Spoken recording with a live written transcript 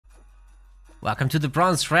Welcome to the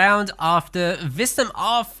bronze round of the Wisdom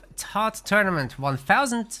of Thoth tournament.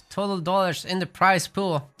 1,000 total dollars in the prize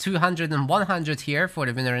pool. 200 and 100 here for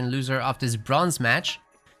the winner and loser of this bronze match.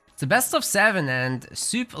 It's a best of 7 and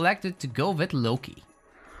Suppe elected to go with Loki.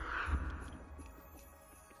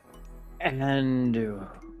 And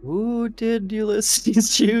who did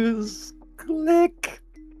Ulysses choose? Click.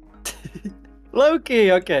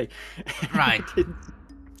 Loki, okay. Right.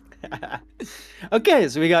 Okay,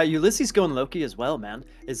 so we got Ulysses going Loki as well, man.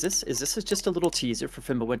 Is this just a little teaser for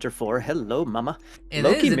Fimbulwinter 4? Hello, mama.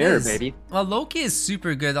 Loki mirror, baby. Well, Loki is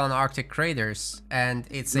super good on Arctic craters, and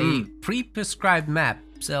it's a pre-prescribed map,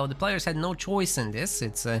 so the players had no choice in this.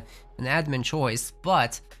 It's an admin choice,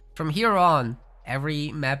 but from here on,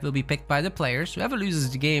 every map will be picked by the players. Whoever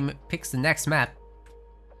loses the game picks the next map.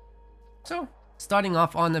 So, starting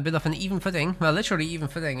off on a bit of an even footing. Well, literally even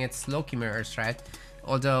footing, it's Loki mirrors, right?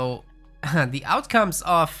 Although the outcomes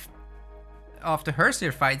of the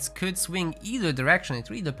Herseer fights could swing either direction. It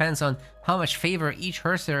really depends on how much favor each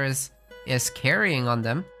Herseer is carrying on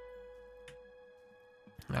them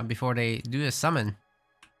before they do a summon.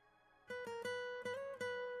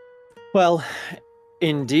 Well,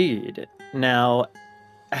 indeed. Now,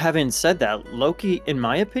 having said that, Loki, in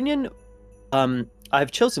my opinion,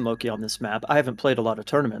 I've chosen Loki on this map. I haven't played a lot of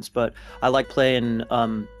tournaments, but I like playing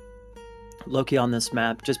Loki on this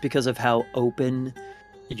map just because of how open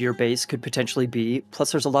your base could potentially be.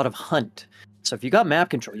 Plus, there's a lot of hunt. So if you got map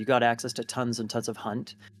control, you got access to tons and tons of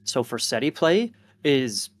hunt. So for SETI play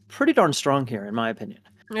is pretty darn strong here, in my opinion.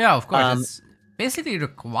 Yeah, of course. It's basically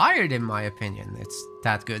required, in my opinion. It's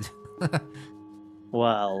that good.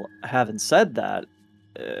 Well, having said that,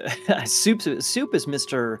 Soup is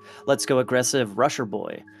Mr. Let's Go Aggressive Rusher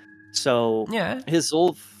Boy. So yeah, his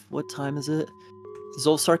Zulf, what time is it?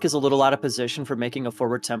 Zulfsark is a little out of position for making a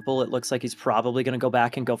forward temple. It looks like he's probably going to go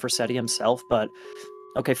back and go for SETI himself, but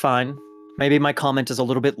okay, fine. Maybe my comment is a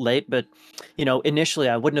little bit late, but, you know, initially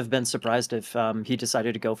I wouldn't have been surprised if he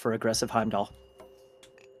decided to go for aggressive Heimdall.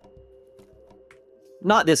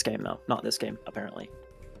 Not this game, though. Not this game, apparently.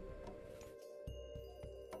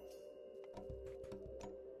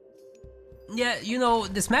 Yeah, you know,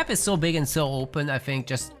 this map is so big and so open, I think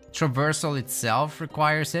just traversal itself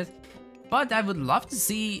requires it. But I would love to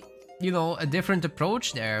see, you know, a different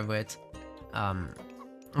approach there with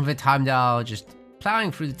Heimdall just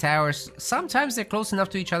plowing through the towers. Sometimes they're close enough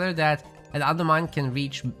to each other that an Undermine can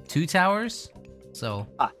reach 2 towers. So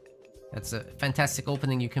that's a fantastic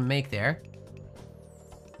opening you can make there.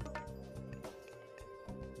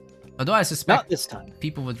 Although I suspect not this time.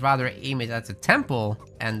 People would rather aim it at the temple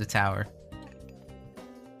and the tower.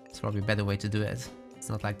 It's probably a better way to do it. It's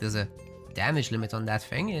not like there's a damage limit on that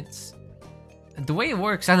thing. It's the way it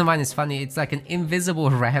works. Undermine is funny. It's like an invisible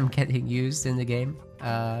ram getting used in the game.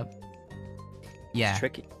 Yeah, it's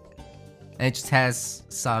tricky. And it just has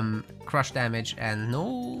some crush damage and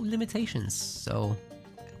no limitations. So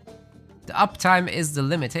the uptime is the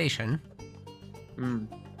limitation.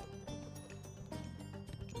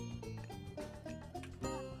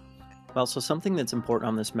 Well, so something that's important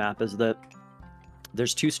on this map is that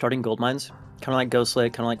there's 2 starting gold mines, kind of like Ghost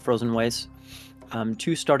Lake, kind of like Frozen Waste.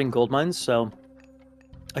 2 starting gold mines, so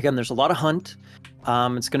again, there's a lot of hunt.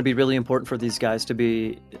 It's going to be really important for these guys to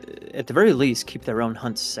be, at the very least, keep their own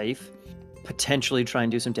hunt safe. Potentially try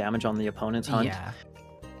and do some damage on the opponent's hunt. Yeah.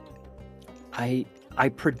 I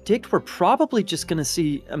predict we're probably just going to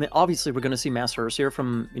see, I mean, obviously we're going to see mass Herseer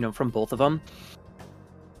from, you know, from both of them.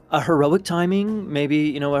 A heroic timing, maybe,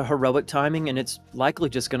 you know, a heroic timing, and it's likely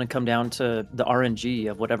just going to come down to the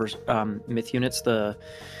RNG of whatever myth units the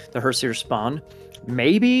Herseer spawn.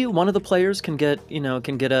 Maybe one of the players can get, you know,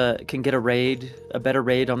 can get a raid, a better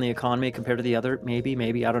raid on the economy compared to the other.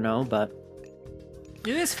 Maybe I don't know, but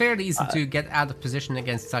it is fairly easy to get out of position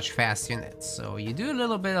against such fast units. So you do a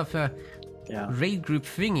little bit of a raid group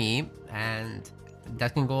thingy, and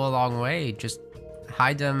that can go a long way. Just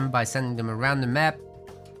hide them by sending them around the map.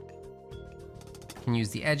 Can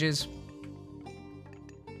use the edges.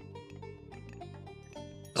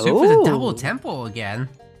 Soup for the double temple again.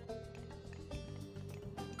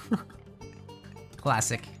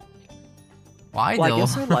 Classic. Why though? I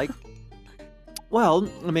guess I like. Well,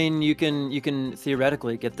 I mean, you can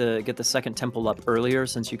theoretically get the second temple up earlier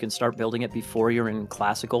since you can start building it before you're in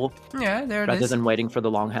classical. Yeah, there it is. Rather than waiting for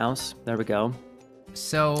the longhouse. There we go.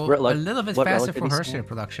 So a little bit faster for Herseer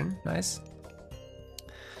production. Nice.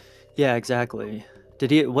 Yeah, exactly.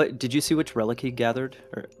 Did you see which relic he gathered?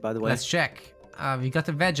 Or, by the way, let's check. We got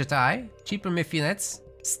the Vegeti, cheaper myth units,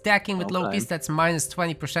 stacking with Loki's. That's minus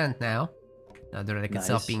 20% now. Now the relic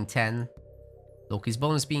itself being 10, Loki's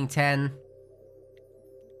bonus being 10.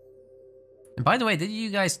 And by the way, did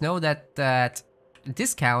you guys know that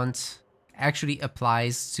discount actually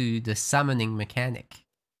applies to the summoning mechanic?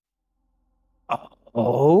 Oh,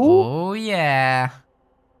 Oh yeah.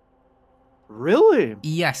 really?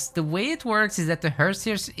 Yes, the way it works is that the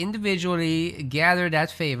Herstiers individually gather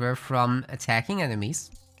that favor from attacking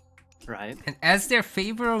enemies. Right. And as their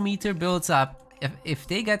favorometer builds up, if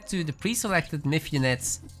they get to the pre-selected myth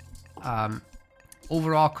unit's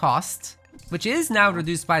overall cost, which is now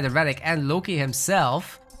reduced by the relic and Loki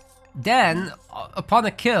himself, then upon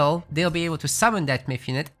a kill, they'll be able to summon that myth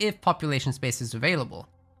unit if population space is available.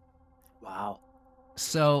 Wow.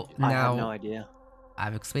 So now I have no idea.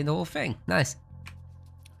 I've explained the whole thing. Nice.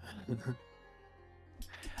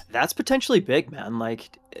 That's potentially big, man.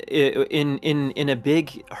 Like in a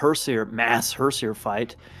big mass Hersier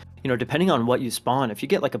fight, you know, depending on what you spawn, if you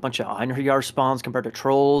get like a bunch of Einherjar spawns compared to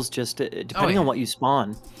trolls, just depending on what you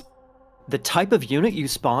spawn, the type of unit you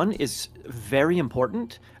spawn is very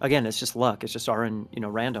important. Again, it's just luck. It's just RN, you know,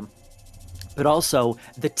 random. But also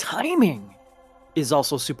the timing is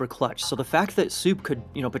also super clutch. So the fact that Suppe could,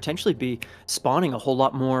 you know, potentially be spawning a whole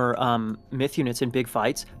lot more myth units in big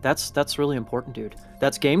fights, that's really important, dude.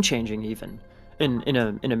 That's game changing even in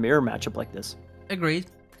a mirror matchup like this. Agreed.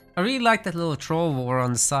 I really like that little troll war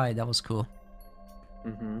on the side. That was cool.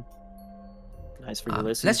 Mm-hmm. Nice for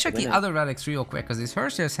Ulysses. Let's check the other relics real quick, because these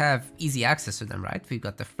Hersiers have easy access to them, right? We've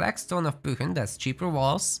got the Flagstone of Buchen, that's cheaper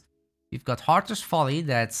walls. We've got Harter's Folly,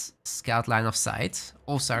 that's scout line of sight.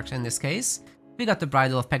 Osark in this case. We got the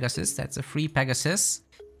Bridle of Pegasus, that's a free Pegasus.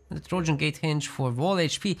 And the Trojan Gate Hinge for wall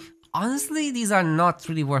HP. Honestly, these are not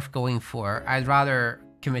really worth going for. I'd rather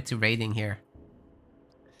commit to raiding here.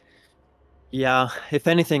 Yeah, if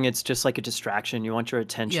anything, it's just like a distraction. You want your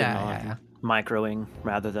attention on microing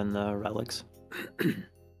rather than the relics.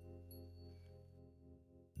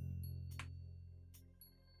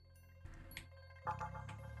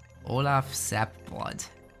 Olaf Sapblood.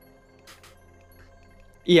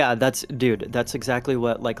 Yeah, dude, that's exactly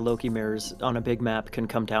what like Loki mirrors on a big map can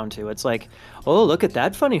come down to. It's like, oh, look at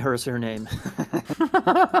that funny Hersier name.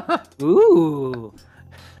 Ooh.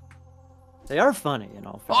 They are funny, you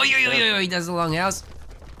know. Oh, he does the longhouse.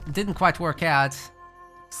 Didn't quite work out.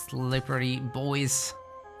 Slippery boys.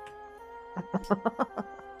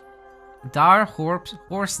 Dar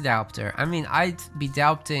Horse Doubter. I mean, I'd be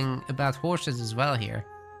doubting about horses as well here.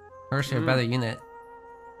 Hersier, better unit.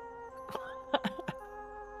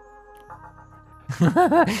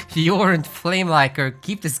 Jorn Flameliker,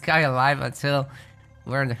 keep this guy alive until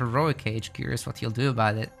we're in the heroic cage. Curious what he'll do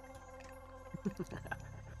about it.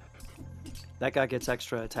 That guy gets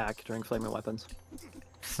extra attack during flaming weapons.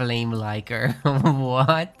 Flameliker,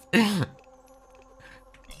 what?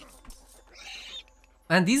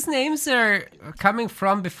 And these names are coming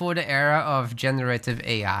from before the era of generative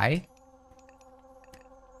AI.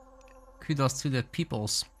 Kudos to the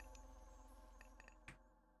peoples.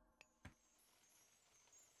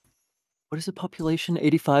 What is the population?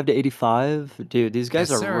 85 to 85? Dude, these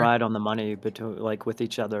guys Yes, are sir. right on the money between, like, with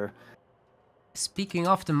each other. Speaking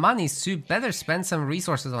of the money, Suppe better spend some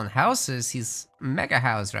resources on houses. He's mega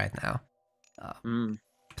house right now.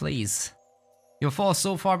 Please. You'll fall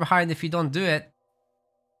so far behind if you don't do it.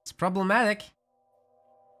 It's problematic.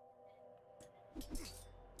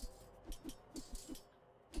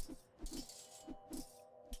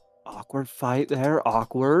 Awkward fight there,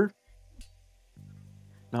 awkward.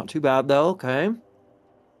 Not too bad though, okay.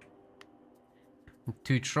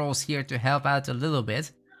 Two trolls here to help out a little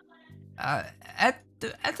bit. At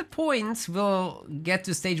the point, we'll get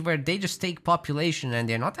to a stage where they just take population and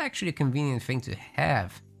they're not actually a convenient thing to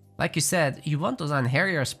have. Like you said, you want those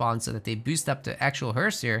Einherjar spawns so that they boost up the actual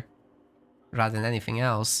Hersier rather than anything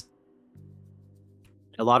else.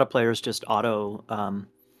 A lot of players just auto,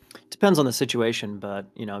 depends on the situation, but,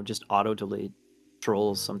 you know, just auto delete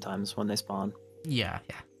trolls sometimes when they spawn. Yeah.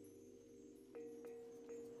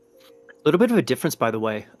 A little bit of a difference, by the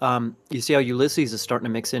way. You see how Ulysses is starting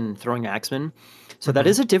to mix in throwing axemen? So that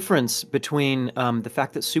is a difference between the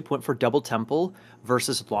fact that Suppe went for double temple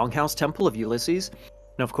versus longhouse temple of Ulysses.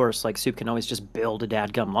 And of course, like, Suppe can always just build a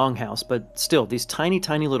dadgum longhouse, but still, these tiny,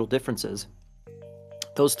 tiny little differences.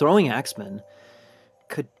 Those throwing axemen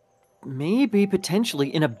could maybe potentially,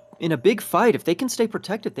 in a big fight, if they can stay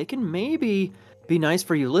protected, they can maybe be nice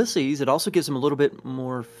for Ulysses. It also gives him a little bit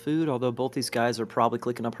more food, although both these guys are probably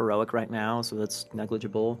clicking up heroic right now, so that's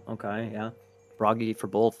negligible. Okay, yeah. Froggy for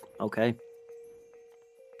both. Okay.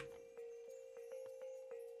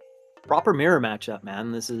 Proper mirror matchup,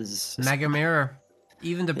 man. This is... Mega mirror.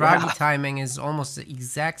 Even the Bragi timing is almost the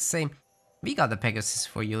exact same. We got the Pegasus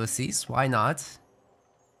for Ulysses. Why not?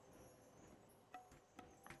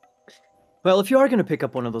 Well, if you are going to pick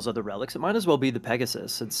up one of those other relics, it might as well be the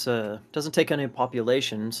Pegasus. It's doesn't take any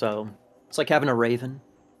population, so it's like having a raven.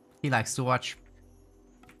 He likes to watch.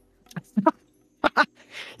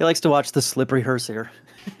 He likes to watch the slippery hearse here.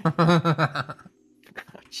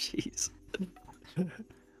 Jeez.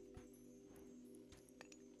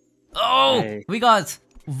 Oh, Hey. we got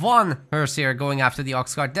one hearse here going after the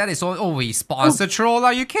ox cart. That is all. Oh, he spawns the troll.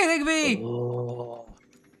 Are you kidding me? Oh.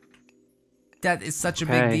 That is such a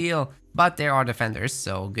big deal. But there are defenders,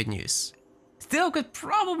 so good news. Still could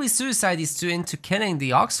probably suicide these two into killing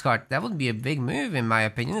the ox cart. That would be a big move in my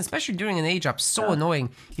opinion, especially during an age up. So annoying.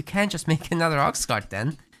 You can't just make another ox cart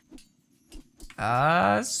then.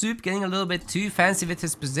 Suppe getting a little bit too fancy with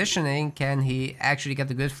his positioning. Can he actually get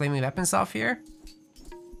the good flaming weapons off here?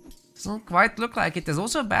 Doesn't quite look like it. There's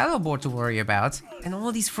also a battle board to worry about. And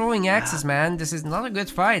all these throwing axes, man. This is not a good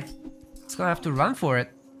fight. He's gonna have to run for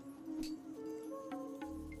it.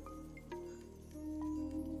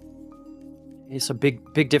 It's a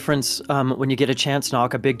big difference when you get a chance,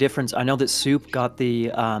 Knock. A big difference. I know that Suppe got the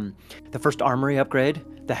first armory upgrade,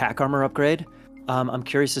 the hack armor upgrade. I'm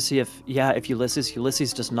curious to see if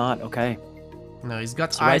Ulysses does not. Okay. No, he's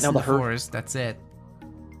got So ice right in now the the forest. That's it.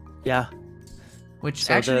 Yeah. Which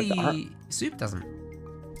So actually Suppe doesn't.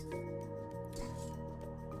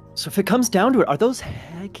 So if it comes down to it, are those?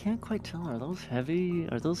 I can't quite tell. Are those heavy?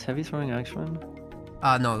 Are those heavy throwing axemen?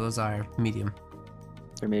 No, those are medium.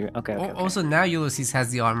 Or maybe okay. Also, now Ulysses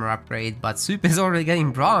has the armor upgrade, but Suppe is already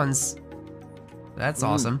getting bronze. That's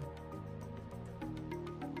awesome.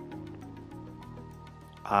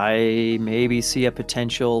 I maybe see a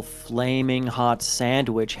potential flaming hot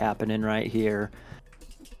sandwich happening right here.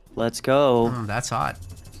 Let's go. That's hot.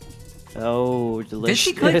 Oh, delicious.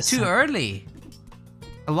 Did she click too early?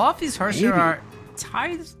 A lot of these hearse are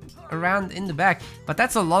tied around in the back, but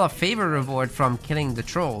that's a lot of favor reward from killing the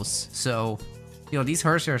trolls. So, you know, these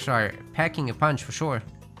hearses are packing a punch for sure.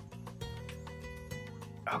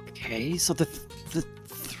 Okay, so the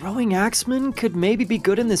throwing axeman could maybe be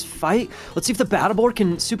good in this fight. Let's see if the Battleborn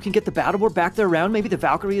Suppe can get the Battleborn back there around. Maybe the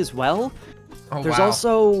Valkyrie as well. Oh, There's wow.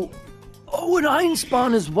 also an Iron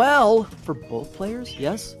Spawn as well for both players.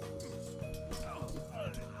 Yes.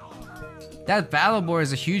 That Battleborn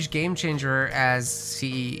is a huge game changer as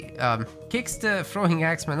he kicks the throwing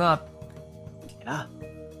axeman up. Yeah.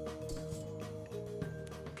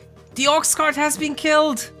 The ox cart has been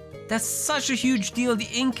killed! That's such a huge deal. The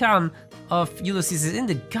income of Ulysses is in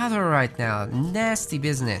the gutter right now. Nasty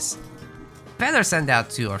business. Better send out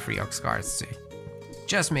 2 or 3 ox carts to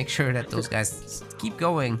just make sure that those guys keep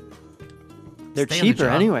going. They're Stay on the cheaper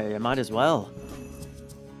job. anyway. I might as well.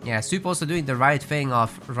 Yeah, Suppe also doing the right thing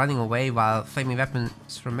of running away while flaming weapons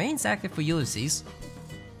remains active for Ulysses.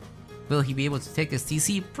 Will he be able to take this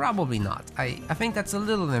TC? Probably not. I think that's a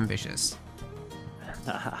little ambitious.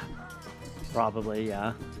 Probably,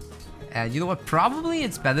 yeah. You know what? Probably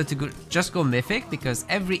it's better to just go Mythic, because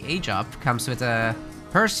every age up comes with a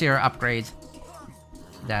Perseer upgrade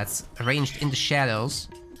that's arranged in the shadows.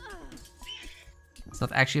 It's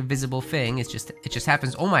not actually a visible thing. It just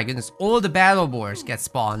happens. Oh my goodness! All the battle boars get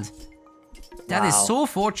spawned. That is so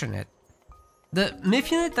fortunate. The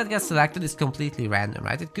myth unit that gets selected is completely random,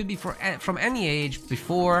 right? It could be from any age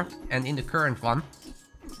before and in the current one,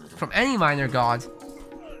 from any minor god.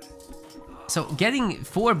 So getting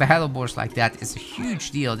 4 battle boars like that is a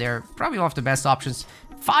huge deal. They're probably one of the best options.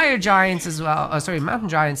 Fire giants as well, mountain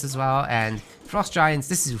giants as well, and frost giants.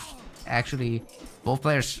 This is actually both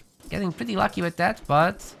players getting pretty lucky with that,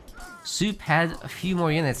 but Suppe had a few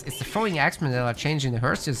more units. It's the throwing axemen that are changing the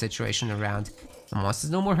Herstier situation around. And once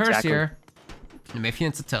there's no more Herstier, the myth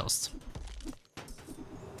unit's a toast.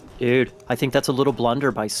 Dude, I think that's a little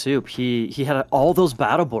blunder by Suppe. He had all those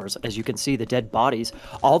battle boars, as you can see, the dead bodies.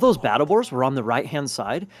 All those battle boars were on the right-hand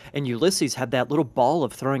side, and Ulysses had that little ball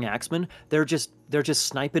of throwing axemen. They're just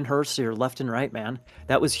sniping Herstier left and right, man.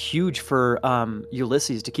 That was huge for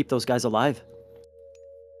Ulysses to keep those guys alive.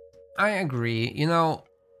 I agree. You know,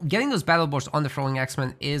 getting those battle boars on the throwing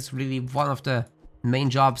axemen is really one of the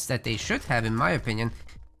main jobs that they should have, in my opinion.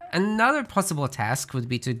 Another possible task would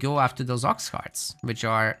be to go after those ox carts, which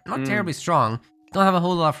are not terribly strong, don't have a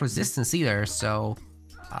whole lot of resistance either, so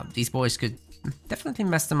these boys could definitely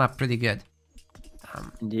mess them up pretty good.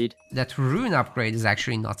 Indeed. That rune upgrade is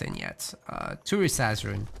actually not in yet. Turisaz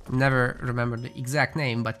rune, never remember the exact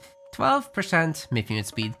name, but 12% myth unit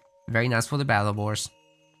speed, very nice for the battle boars.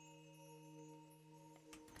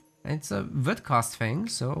 It's a wood cost thing,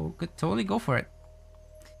 so could totally go for it.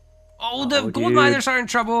 Oh, the gold miners are in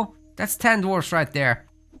trouble. That's 10 dwarfs right there.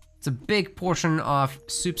 It's a big portion of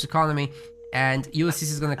Suppe's economy, and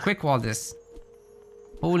Ulysses is gonna quick wall this.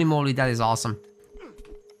 Holy moly, that is awesome.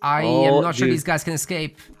 I am not sure these guys can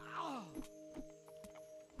escape.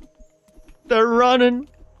 They're running.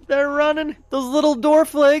 They're running. Those little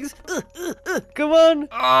dwarf legs. Come on.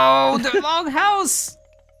 Oh, the long house.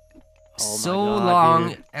 Oh so my God, long.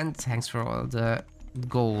 dude. And thanks for all the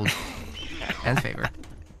gold and favor.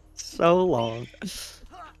 So long.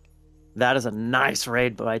 That is a nice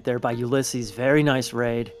raid right there by Ulysses. Very nice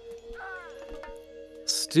raid.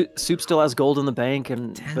 Soup still has gold in the bank,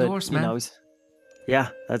 and 10 but dwarves, you man. know, yeah,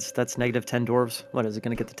 that's negative 10 dwarves. What is it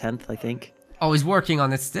gonna get the 10th? I think. Oh, he's working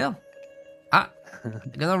on it still.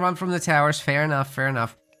 Gonna run from the towers. Fair enough. Fair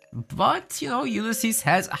enough. But you know, Ulysses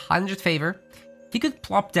has 100 favor. He could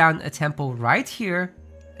plop down a temple right here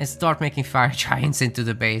and start making fire giants into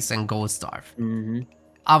the base and gold starve. Mm-hmm.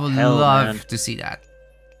 I would Hell, love man. to see that.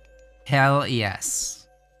 Hell yes.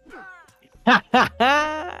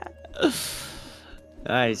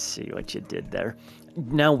 I see what you did there.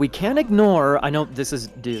 Now we can't ignore. I know this is,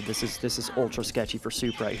 dude. This is ultra sketchy for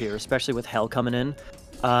Soup right here, especially with Hell coming in.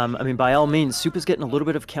 I mean, by all means, Soup is getting a little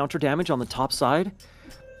bit of counter damage on the top side.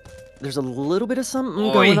 There's a little bit of something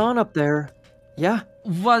going on up there. Yeah.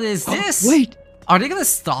 What is this? Wait. Are they gonna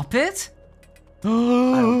stop it? I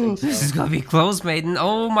don't think This so. is gonna be close, maiden.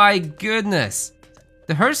 Oh my goodness.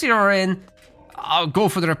 The Hersier are in. I'll go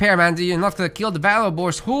for the repair, man. You're not gonna kill the battle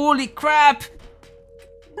boars. Holy crap!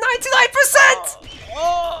 99%!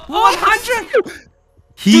 100!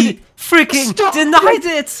 He freaking Stop. denied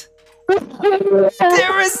it!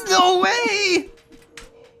 There is no way!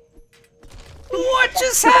 What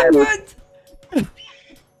just happened?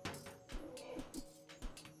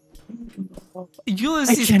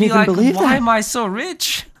 Ulysses can't be even like, believe why that." am I so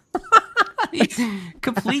rich?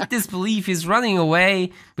 Complete disbelief. He's running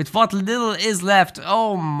away with what little is left.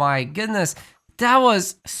 Oh my goodness. That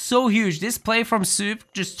was so huge. This play from Soup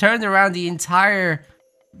just turned around the entire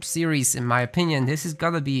series, in my opinion. This is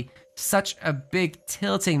gonna be such a big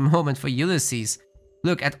tilting moment for Ulysses.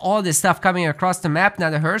 Look at all this stuff coming across the map. Now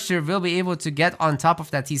the Hersier will be able to get on top of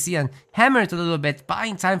that TC and hammer it a little bit,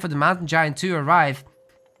 buying time for the Mountain Giant to arrive.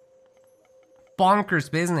 Bonkers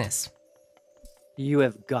business. You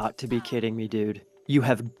have got to be kidding me, dude. You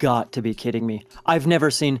have got to be kidding me. I've never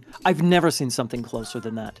seen something closer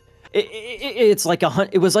than that. It's like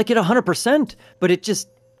it was like at 100%, but it just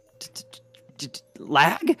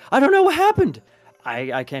lag. I don't know what happened.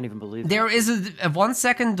 I can't even believe There that. is a 1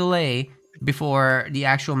 second delay before the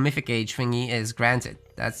actual mythic age thingy is granted.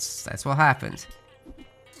 That's what happened.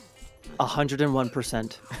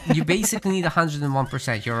 101%. You basically need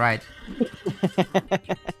 101%. You're right.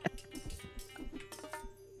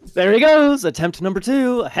 There he goes. Attempt number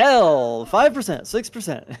 2. Hell, 5%,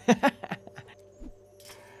 6%.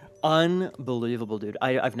 Unbelievable, dude.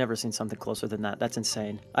 I've never seen something closer than that. That's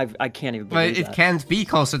insane. I can't even But believe it that. can't be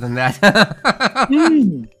closer than that.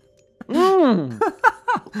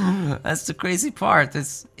 That's the crazy part.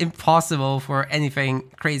 It's impossible for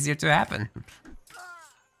anything crazier to happen.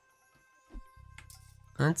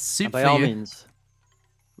 That's Soup By for all you. means.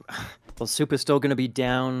 Well, Soup is still going to be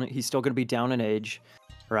down. He's still going to be down in age,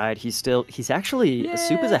 right? He's actually,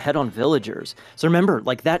 Soup is ahead on villagers. So remember,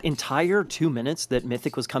 like that entire 2 minutes that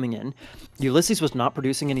Mythic was coming in, Ulysses was not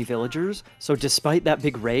producing any villagers. So despite that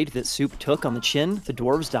big raid that Soup took on the chin, the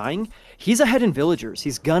dwarves dying, he's ahead in villagers.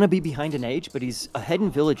 He's gonna be behind in age, but he's ahead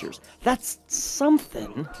in villagers. That's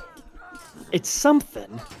something. It's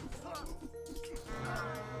something.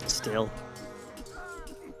 Still.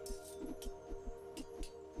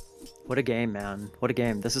 What a game, man. What a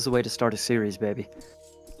game. This is the way to start a series, baby.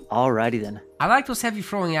 Alrighty then. I like those heavy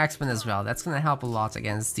throwing axemen as well. That's gonna help a lot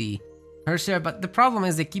against the Hersier, but the problem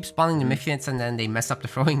is they keep spawning the Mythians and then they mess up the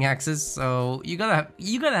throwing axes, so you gotta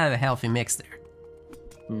have a healthy mix there.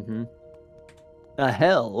 Mm-hmm. A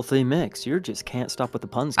healthy mix. You just can't stop with the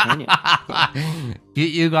puns, can you?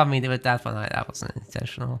 You got me with that one. That wasn't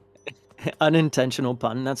intentional. Unintentional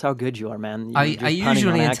pun. That's how good you are, man. I You're just punning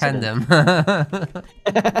usually on intend accident. them.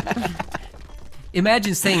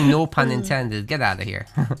 Imagine saying no pun intended. Get out of here.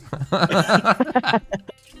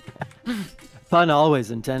 Pun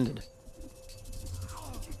always intended.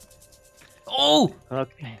 Oh!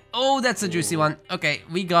 Okay. Oh, that's a juicy one. Okay,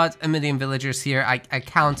 we got 1 million villagers here. I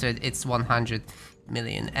counted. It's 100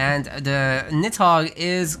 million. And the Nidhogg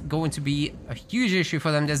is going to be a huge issue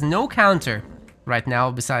for them. There's no counter right now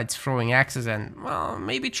besides throwing axes and, well,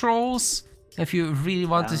 maybe trolls. If you really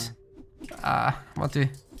want to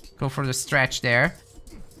go for the stretch there.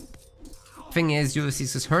 Thing is,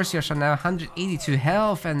 Ulysses' Hersiers are now 182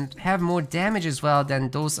 health and have more damage as well than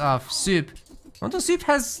those of Soup. Although Soup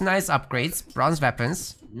has nice upgrades, bronze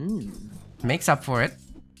weapons, makes up for it.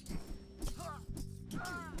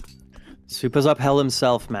 Suppe's up hell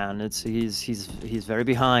himself, man. He's very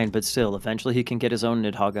behind, but still, eventually he can get his own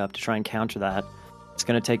Nidhogg up to try and counter that. It's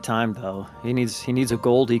gonna take time though. He needs a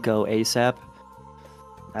gold eco ASAP.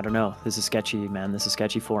 I don't know. This is sketchy, man. This is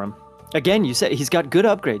sketchy for him. Again, you said he's got good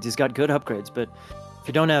upgrades. He's got good upgrades, but if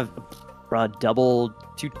you don't have double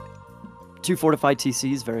two fortified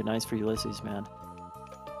TCs, very nice for Ulysses, man.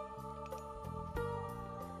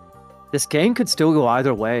 This game could still go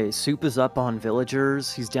either way. Suppe is up on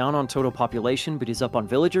villagers. He's down on total population, but he's up on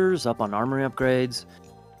villagers, up on armory upgrades.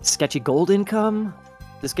 Sketchy gold income.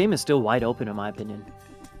 This game is still wide open, in my opinion.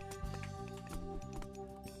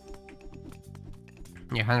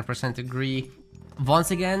 Yeah, 100% agree.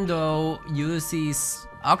 Once again, though, Ulysses'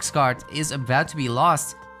 Oxcart is about to be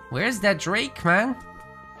lost. Where's that Drake, man?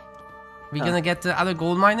 We gonna get the other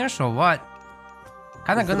gold miners or what?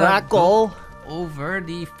 Kinda gonna go over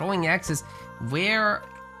the throwing axes. Where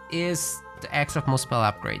is the Axe of Most Spell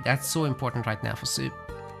upgrade? That's so important right now for Suppe.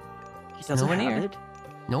 He doesn't have it.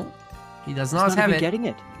 No, he does not have it. Getting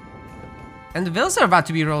it. And the vills are about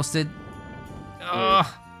to be roasted. Ugh.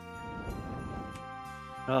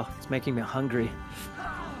 Oh, it's making me hungry.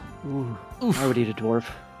 Ooh, Oof. I would eat a dwarf.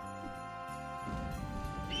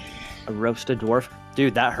 A roasted dwarf.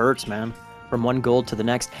 Dude, that hurts, man. From one gold to the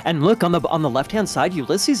next. And look, on the left-hand side,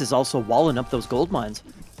 Ulysses is also walling up those gold mines.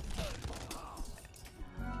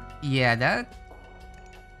 Yeah, that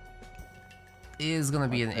is gonna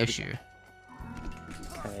be an issue.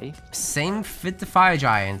 Okay. Same with the Fire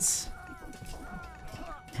Giants.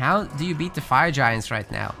 How do you beat the Fire Giants right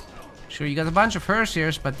now? Sure, you got a bunch of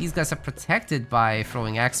Hersiers, but these guys are protected by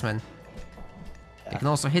throwing axemen. They can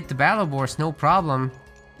also hit the battle boars, no problem,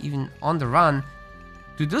 even on the run.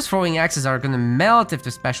 Dude, those throwing axes are gonna melt if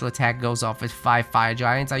the special attack goes off with 5 Fire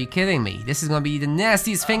Giants. Are you kidding me? This is gonna be the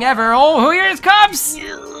nastiest thing ever. Oh, here it comes!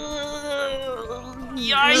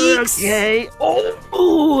 Yikes! Okay.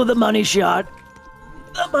 Oh, the money shot.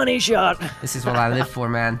 The money shot. This is what I live for,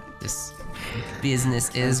 man. This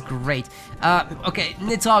business is great. Okay,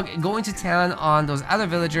 Nidhogg going to town on those other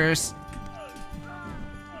villagers.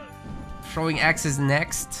 Throwing axes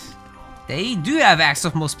next. They do have Axe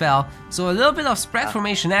of Most Spell, so a little bit of spread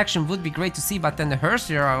formation action would be great to see, but then the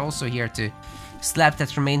Hersier are also here to slap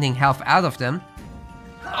that remaining health out of them.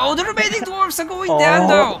 Oh, the remaining dwarves are going down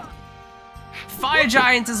though! Fire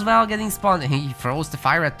Giant as well getting spawned. He throws the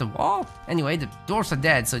fire at the wall. Anyway, the dwarves are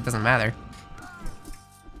dead, so it doesn't matter.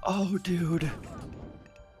 Oh, dude.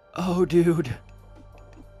 Oh, dude.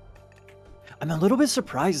 I'm a little bit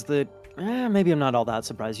surprised that... maybe I'm not all that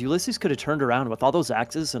surprised. Ulysses could have turned around with all those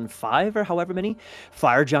axes and 5 or however many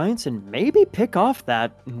Fire Giants and maybe pick off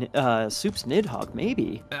that Suppe's Nidhogg,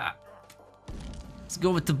 maybe. Let's go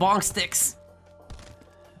with the bonk sticks.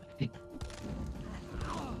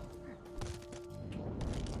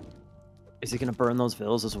 Is he going to burn those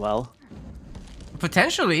vills as well?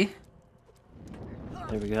 Potentially.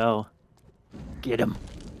 There we go. Get him.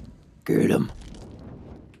 Get him.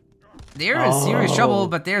 They're in serious trouble,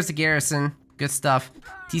 but there's the garrison. Good stuff.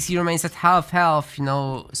 TC remains at half health. You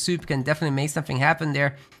know, Suppe can definitely make something happen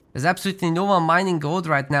there. There's absolutely no one mining gold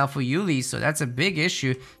right now for Yuli, so that's a big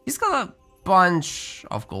issue. He's got a bunch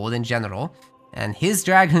of gold in general, and his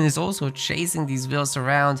dragon is also chasing these vills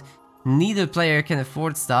around. Neither player can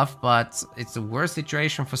afford stuff, but it's the worst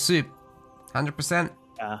situation for Suppe. 100%.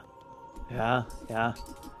 Yeah.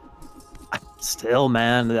 Still,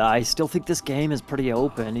 man, I still think this game is pretty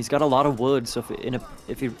open. He's got a lot of wood, so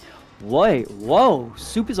if he... Wait, whoa!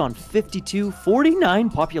 Suppe is on 49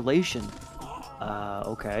 population.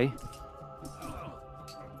 Okay.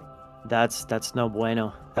 That's no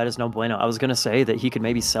bueno. That is no bueno. I was gonna say that he could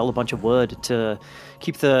maybe sell a bunch of wood to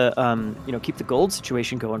keep the keep the gold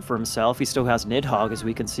situation going for himself. He still has Nidhogg, as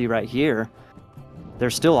we can see right here.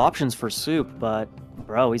 There's still options for Suppe, but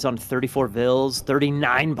bro, he's on 34 vills,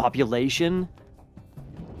 39 population.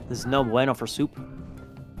 This is no bueno for Suppe.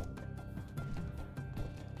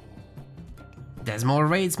 There's more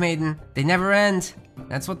raids, Maiden. They never end.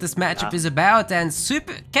 That's what this matchup is about, and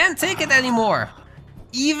Suppe can't take it anymore.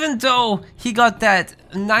 Even though he got that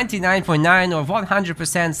 99.9 or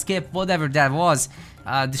 100% skip, whatever that was,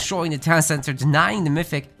 destroying the town center, denying the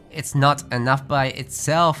mythic, it's not enough by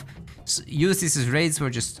itself. Ulysses' raids were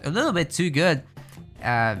just a little bit too good.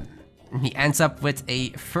 He ends up with a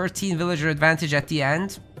 13 villager advantage at the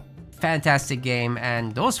end. Fantastic game,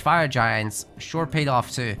 and those Fire Giants sure paid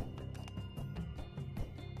off too.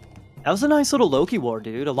 That was a nice little Loki war,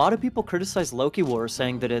 dude. A lot of people criticize Loki war,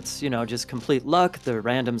 saying that it's, just complete luck, the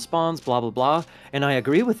random spawns, blah, blah, blah. And I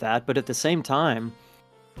agree with that, but at the same time,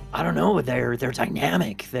 I don't know, they're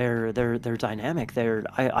dynamic. They're dynamic.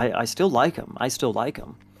 I still like them. I still like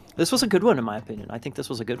them. This was a good one in my opinion. I think this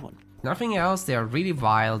was a good one. Nothing else, they are really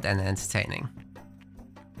wild and entertaining.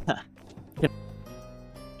 Yep.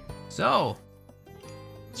 So,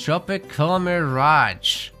 Tropical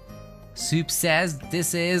Mirage. Suppe says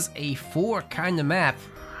this is a 4 kind of map.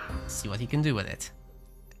 Let's see what he can do with it.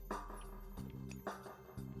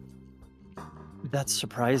 That's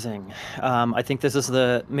surprising. I think this is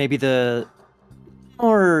maybe the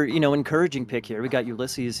more, encouraging pick here. We got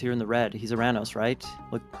Ulysses here in the red. He's Aranos, right?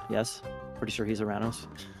 Look, yes. Pretty sure he's Aranos.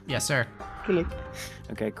 Yes, sir.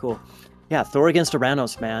 Okay, cool. Yeah, Thor against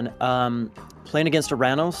Aranos, man. Playing against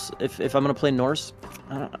Aranos, if I'm gonna play Norse,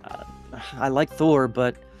 I like Thor,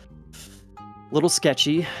 but a little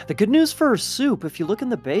sketchy. The good news for Suppe, if you look in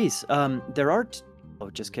the base, there are. Oh,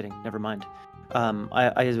 just kidding. Never mind.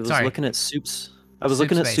 I was looking at Suppe's. I was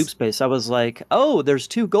looking at Suppe's base. I was like, oh, there's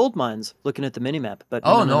 2 gold mines. Looking at the minimap, but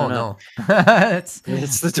no. it's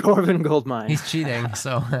the Dwarven gold mine. He's cheating.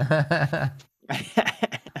 So.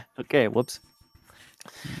 Okay, whoops.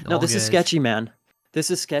 No, this is sketchy, man.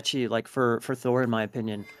 This is sketchy, like for Thor, in my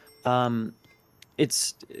opinion.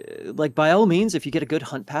 It's like, by all means, if you get a good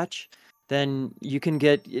hunt patch, then you can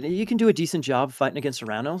do a decent job fighting against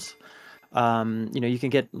Aranos. You can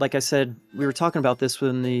get, like I said, we were talking about this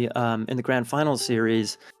in the grand finals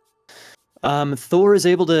series. Thor is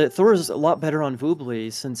a lot better on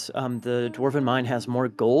Voobly since the Dwarven mine has more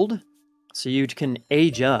gold, so you can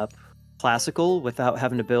age up classical without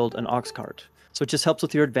having to build an ox cart. So it just helps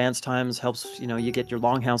with your advance times, helps, you get your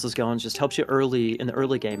longhouses going, just helps you in the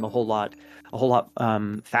early game a whole lot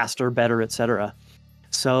faster, better, etc.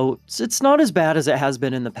 So it's not as bad as it has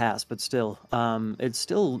been in the past, but still, it's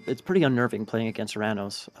pretty unnerving playing against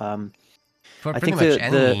Aranos. For pretty much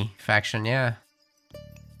any faction, yeah.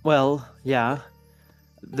 Well, yeah.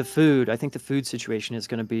 I think the food situation is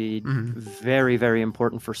going to be very, very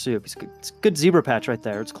important for Suppe. It's a good zebra patch right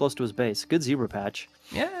there. It's close to his base. Good zebra patch.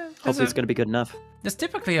 Yeah. Hopefully it's going to be good enough. There's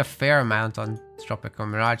typically a fair amount on Tropical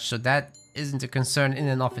Mirage, so that isn't a concern in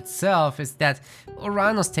and of itself. It's that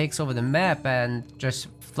Aranos takes over the map and just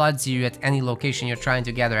floods you at any location you're trying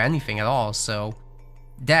to gather anything at all, so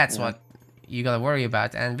that's what you gotta worry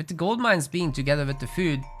about. And with the gold mines being together with the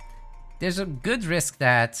food, there's a good risk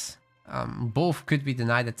that both could be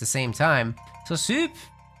denied at the same time. So Suppe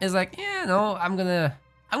is like, yeah, no, I'm gonna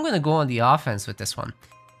go on the offense with this one.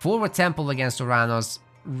 Forward Temple against Aranos.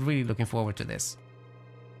 Really looking forward to this.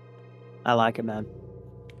 I like it, man.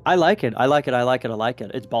 I like it.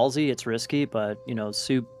 It's ballsy, it's risky, but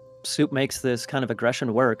Suppe makes this kind of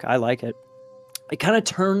aggression work. I like it. It kind of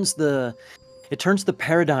turns the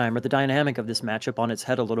paradigm or the dynamic of this matchup on its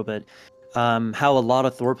head a little bit. How a lot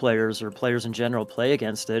of Thor players or players in general play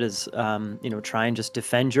against it is, try and just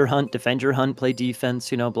defend your hunt, play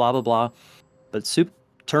defense, blah blah blah. But Suppe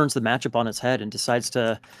turns the matchup on its head and decides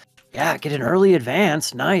to, get an early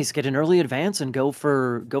advance. Nice, get an early advance and go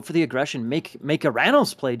for the aggression. Make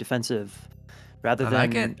Aranos play defensive rather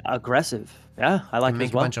than aggressive. Yeah, I like it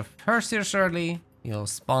as well. Make a bunch of Hersiers early. You'll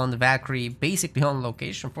spawn the Valkyrie basically on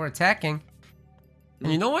location for attacking.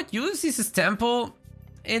 And you know what? Ulysses' temple,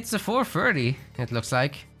 it's a 430, it looks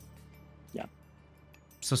like. Yeah.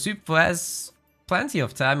 So Suppe has plenty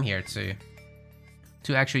of time here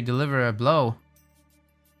to actually deliver a blow.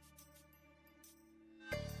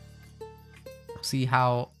 See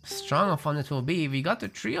how strong a fun it will be. We got the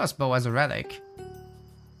Trios bow as a relic.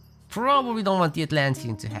 Probably don't want the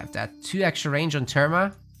Atlantean to have that. 2 extra range on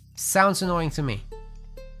Terma sounds annoying to me.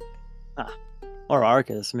 Or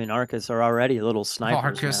Arcus. I mean, Arcus are already little snipers.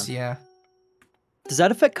 Arcus, man. yeah. Does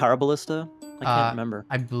that affect Carabalista? I can't remember.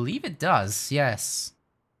 I believe it does, yes.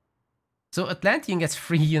 So Atlantean gets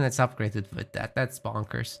 3 units upgraded with that. That's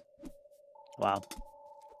bonkers. Wow.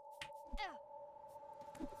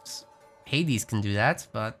 Hades can do that,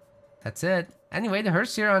 but that's it. Anyway, the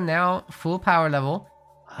Hersier are now full power level.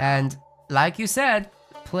 And like you said,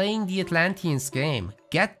 playing the Atlanteans game.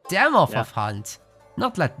 Get them off of Hunt.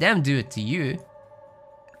 Not let them do it to you.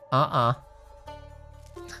 I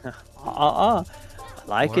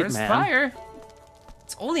like it, man. Fire.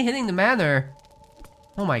 It's only hitting the manor.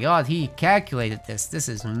 Oh my god, he calculated this. This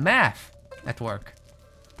is math at work.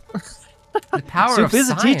 The power of Suppe is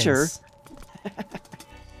science. a teacher.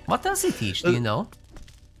 What does he teach? Do you know?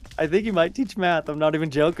 I think he might teach math. I'm not even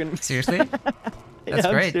joking. Seriously? That's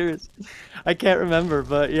great. I'm serious. I can't remember,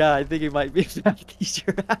 but yeah, I think he might be a math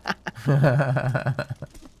teacher.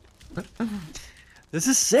 This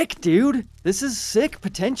is sick, dude. This is sick,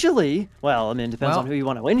 potentially. Well, I mean, it depends on who you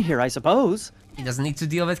want to win here, I suppose. He doesn't need to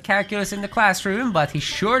deal with calculus in the classroom, but he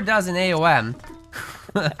sure does in AOM.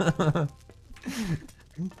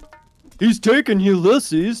 He's taking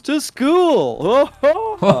Ulysses to school.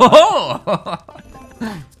 Oh!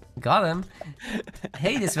 Got him.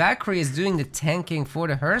 Hey, this Valkyrie is doing the tanking for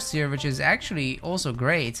the hearse here, which is actually also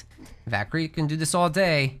great. Valkyrie can do this all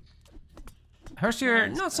day. Hearse here,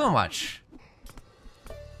 not so much.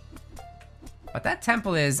 But that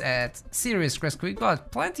temple is at serious risk. We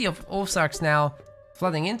got plenty of Oathsarks now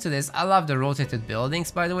flooding into this. I love the rotated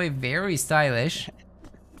buildings, by the way, very stylish.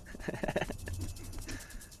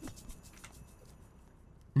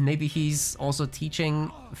 Maybe he's also teaching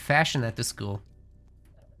fashion at the school.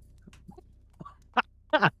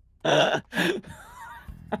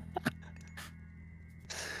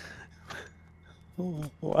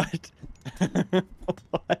 What?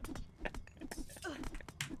 What?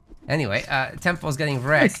 Anyway, Temple's getting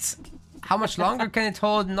wrecked. How much longer can it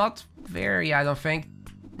hold? Not very, I don't think.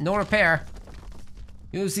 No repair.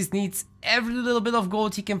 Ulysses needs every little bit of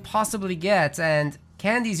gold he can possibly get, and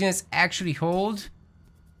can these units actually hold?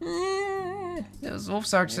 Those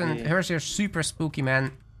Oathsarks and Hearse are super spooky,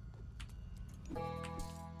 man.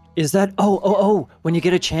 Is that oh when you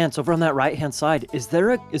get a chance over on that right hand side, is there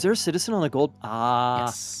a citizen on the gold? Ah,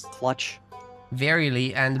 yes. Clutch.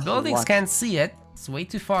 Verily, and the buildings can't see it. It's way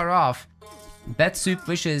too far off. Bet Suppe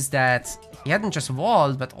wishes that he hadn't just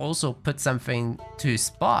walled, but also put something to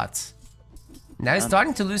spot. Now he's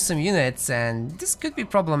starting to lose some units, and this could be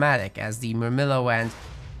problematic as the Murmillo and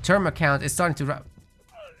Terma count is starting to.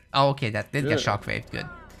 Oh, okay, that did get shockwave. Good.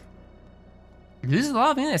 Loses a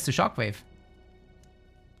lot of units to shockwave.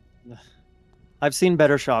 I've seen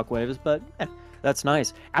better shockwaves, but that's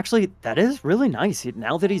nice. Actually, that is really nice.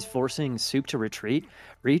 Now that he's forcing Suppe to retreat,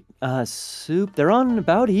 Suppe, they're on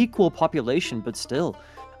about equal population, but still,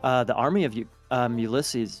 the army of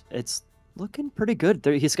Ulysses, it's looking pretty good.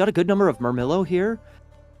 He's got a good number of Murmillo here.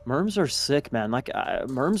 Murms are sick, man. Like,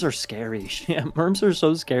 Murms are scary. Yeah, Murms are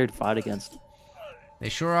so scary to fight against. They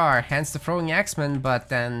sure are, hence the throwing axemen, but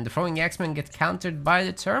then the throwing axemen get countered by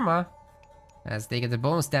the Terma, as they get the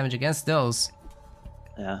bonus damage against those.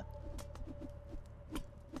 Yeah.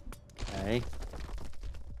 Okay.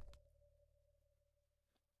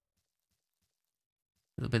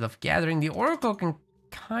 A little bit of gathering. The Oracle can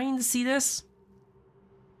kind of see this,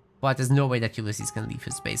 but there's no way that Ulysses can leave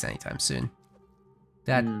his base anytime soon.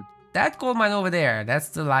 That gold mine over there, that's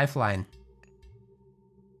the lifeline.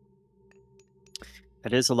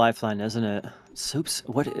 It is a lifeline, isn't it? Suppe's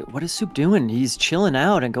what is Suppe doing? He's chilling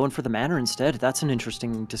out and going for the manor instead. That's an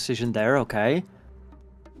interesting decision there, okay?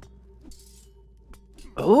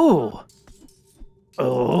 Oh.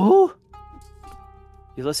 Oh.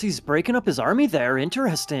 Ulysses breaking up his army there.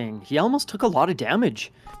 Interesting. He almost took a lot of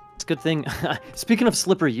damage. It's a good thing. Speaking of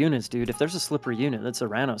slippery units, dude, if there's a slippery unit, that's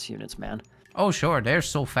Aranos units, man. Oh, sure. They're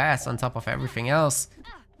so fast on top of everything else.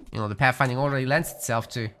 You know, the pathfinding already lends itself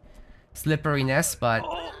to slipperiness, but...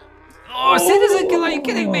 Oh, citizen kill, are you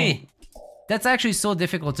kidding me? That's actually so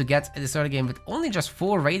difficult to get at the start of the game with only just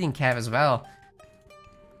 4 raiding cav as well.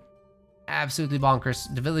 Absolutely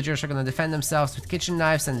bonkers. The villagers are gonna defend themselves with kitchen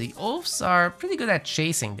knives, and the oafs are pretty good at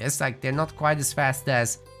chasing this. Like, they're not quite as fast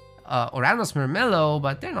as Oranos Murmillo,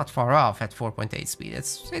 but they're not far off at 4.8 speed.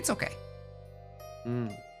 It's okay.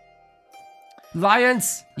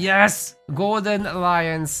 Lions! Yes! Golden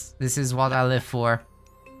lions. This is what I live for.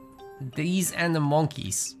 These and the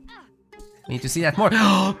monkeys. Need to see that more.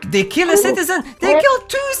 They kill a citizen! They killed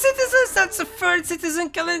 2 citizens! That's the 3rd citizen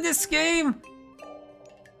kill in this game!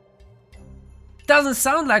 Doesn't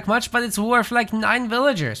sound like much, but it's worth like 9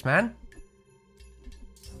 villagers, man.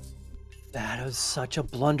 That was such a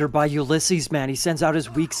blunder by Ulysses, man. He sends out his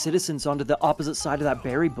weak citizens onto the opposite side of that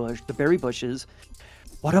berry bush, the berry bushes.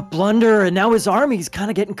 What a blunder, and now his army's kind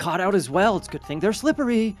of getting caught out as well. It's a good thing they're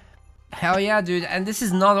slippery. Hell yeah, dude, and this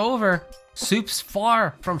is not over. Suppe's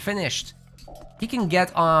far from finished. He can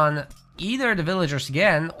get on either the villagers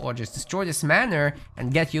again, or just destroy this manor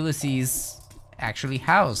and get Ulysses actually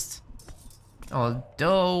housed.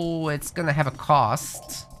 Although it's gonna have a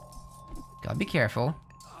cost. Gotta be careful,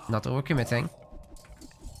 not overcommitting.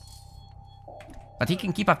 But he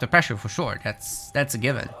can keep up the pressure for sure. That's a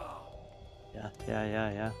given.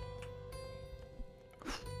 Yeah.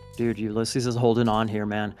 Dude, Ulysses is holding on here,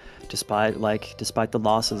 man. Despite the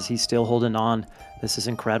losses, he's still holding on. This is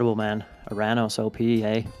incredible, man. Aranos OP,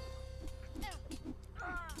 eh?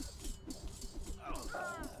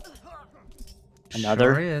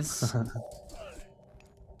 Another? Sure is.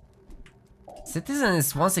 Citizen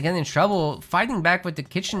is once again in trouble, fighting back with the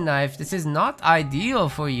kitchen knife. This is not ideal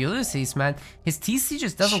for Ulysses, man. His TC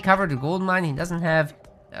just doesn't cover the gold mine. He doesn't have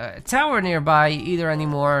a tower nearby either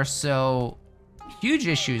anymore, so huge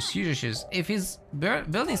issues. If his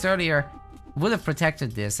buildings earlier would have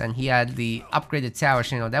protected this and he had the upgraded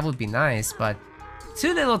towers, you know, that would be nice, but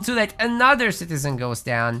too little, too late. Another citizen goes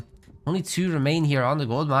down. Only 2 remain here on the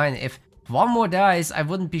gold mine. If one more dies, I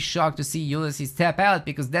wouldn't be shocked to see Ulysses tap out,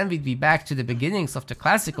 because then we'd be back to the beginnings of the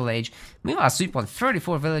classical age. Meanwhile, Suppe on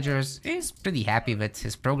 34 villagers is pretty happy with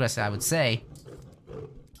his progress, I would say.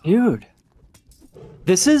 Dude,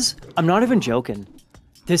 this is, I'm not even joking.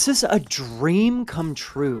 This is a dream come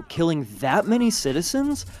true, killing that many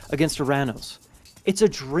citizens against Uranos. It's a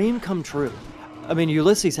dream come true. I mean,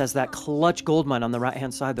 Ulysses has that clutch gold mine on the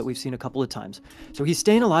right-hand side that we've seen a couple of times. So he's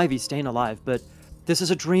staying alive, but this is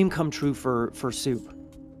a dream come true for Suppe.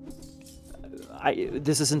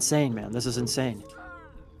 This is insane, man. This is insane.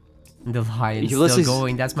 The lion's still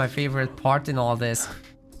going. That's my favorite part in all this.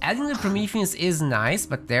 Adding the Prometheans is nice,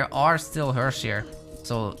 but there are still Hirsch here.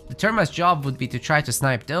 So the Termites' job would be to try to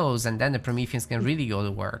snipe those, and then the Prometheans can really go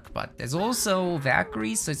to work. But there's also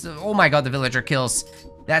Valkyries, so it's... Oh my god, the villager kills.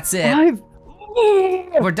 That's it.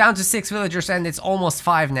 We're down to 6 villagers, and it's almost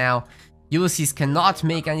 5 now. Ulysses cannot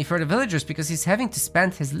make any further villagers because he's having to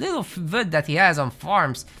spend his little wood that he has on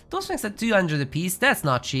farms. Those things at 200 apiece, that's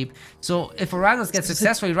not cheap. So if Uranos gets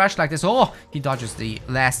successfully rushed like this... Oh, he dodges the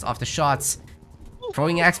last of the shots.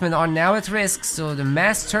 Throwing axemen are now at risk, so the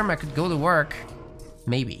mass Termite could go to work.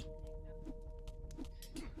 Maybe.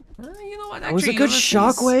 You know what? Actually, that was a good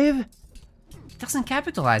shockwave. It doesn't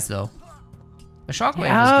capitalize though. The shockwave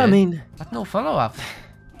yeah, was good, I mean, but no follow-up.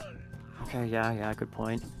 Okay, yeah, good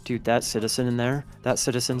point. Dude, that citizen in there, that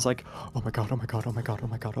citizen's like, oh my god.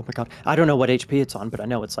 I don't know what HP it's on, but I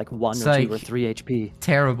know it's like 1 or 2 or 3 HP.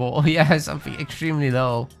 Terrible. Yeah, something extremely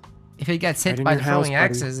low. If it gets hit by the throwing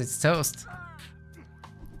axes, it's toast.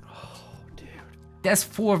 There's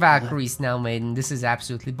 4 Valkyries now, Maiden. This is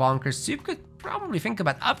absolutely bonkers. Suppe could probably think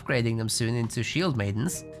about upgrading them soon into Shield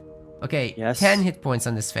Maidens. Okay, yes. 10 hit points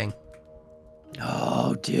on this thing.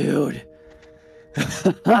 Oh, dude.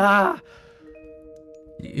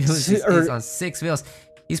 He's on 6 wheels.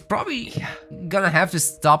 He's probably gonna have to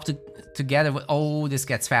stop together with... Oh, this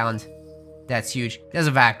gets found. That's huge. There's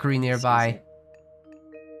a Valkyrie nearby.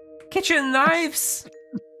 Kitchen knives!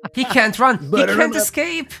 He can't run. He can't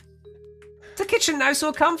escape. The kitchen knives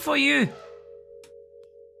will come for you.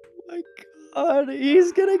 Oh my god,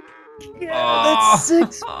 he's gonna... Yeah, that's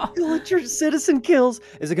 6 villager citizen kills.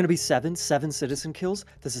 Is it gonna be 7 citizen kills?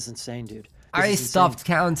 This is insane, dude. I stopped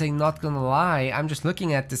counting, not gonna lie. I'm just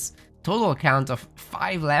looking at this total count of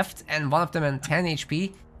 5 left, and one of them at 10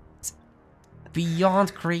 HP. It's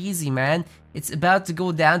beyond crazy, man. It's about to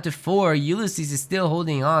go down to 4. Ulysses is still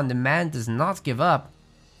holding on. The man does not give up.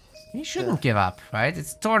 He shouldn't give up, right?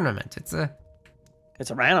 It's a tournament. It's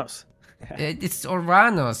Uranos. It's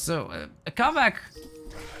Uranos, so a comeback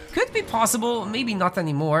could be possible. Maybe not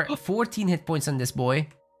anymore. 14 hit points on this boy.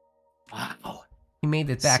 Wow. He made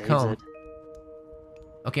it back home.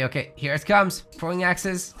 Okay, here it comes. Throwing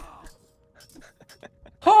axes.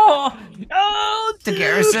 Oh! Oh, the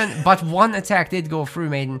garrison. But 1 attack did go through,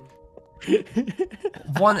 Maiden.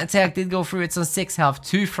 1 attack did go through. It's on 6 health.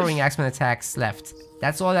 2 throwing axeman attacks left.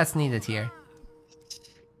 That's all that's needed here.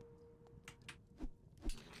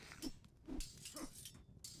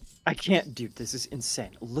 I can't, dude, this is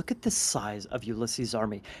insane. Look at the size of Ulysses'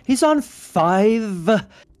 army. He's on 5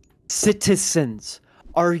 citizens.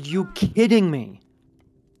 Are you kidding me?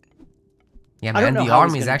 Yeah, man, the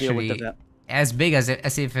army is actually as big as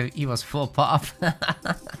if he was full pop.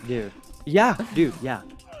 Dude. Yeah, dude, yeah.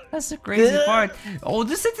 That's the crazy part. Oh,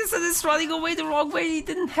 the citizen is running away the wrong way. He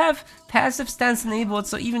didn't have passive stance enabled,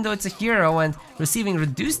 so even though it's a hero and receiving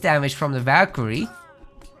reduced damage from the Valkyrie,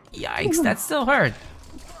 yikes, that still hurt.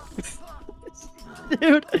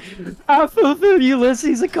 Dude, half of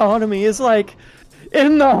Ulysses' economy is like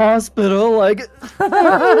in the hospital, like,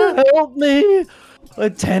 help me!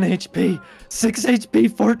 Like 10 HP, 6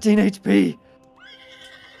 HP, 14 HP.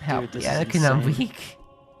 Help me, Anakin, I'm weak.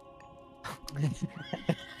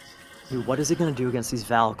 Dude, what is he gonna do against these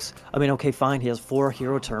Valks? I mean, okay, fine, he has 4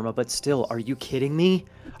 hero terma, but still, are you kidding me?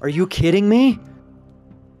 Are you kidding me?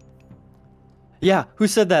 Yeah, who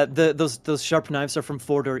said that? Those sharp knives are from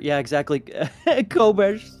Fordor. Yeah, exactly.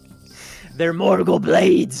 Kobesh. They're Morgul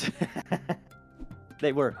blades.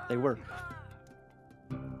 They were.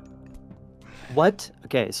 What?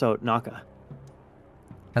 Okay, so Naka.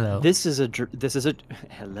 Hello. This is a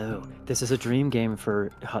hello. This is a dream game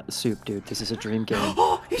for Suppe, dude. This is a dream game.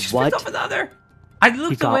 Oh, he just picked up another. I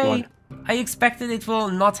looked away. I expected it will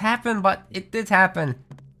not happen, but it did happen.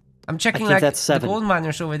 I'm checking like the gold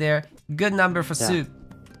miners over there. Good number for Suppe.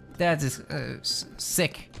 That is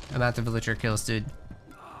sick amount of villager kills, dude.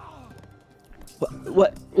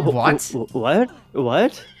 What?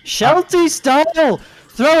 Shelty style!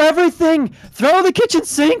 Throw everything! Throw the kitchen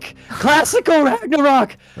sink! Classical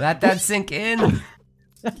Ragnarok! Let that sink in.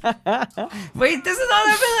 Wait, there's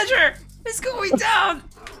another villager! It's going down!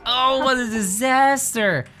 Oh, what a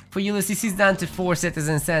disaster! For Ulysses, he's down to 4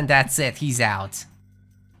 citizens and that's it, he's out.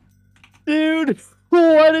 Dude,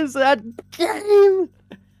 what is that game?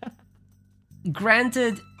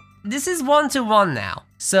 Granted, this is 1-1 now,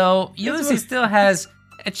 so Ulysses still has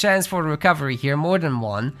a chance for recovery here, more than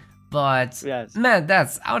one, but yes. Man,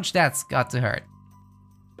 that's got to hurt.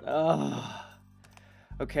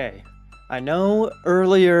 Okay, I know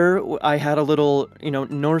earlier I had a little,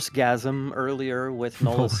 Norse-gasm earlier with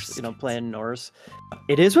Nolus, playing Norse.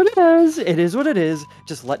 It is what it is. It is what it is.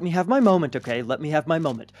 Just let me have my moment, okay? Let me have my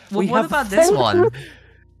moment. Well, what about this one?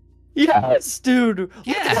 Yes, dude.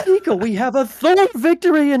 Yeah. Look at that, Nico. We have a Thor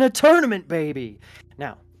victory in a tournament, baby.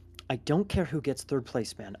 Now, I don't care who gets 3rd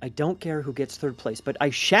place, man. I don't care who gets 3rd place, but I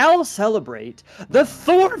shall celebrate the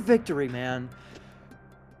Thor victory, man.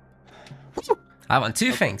 I want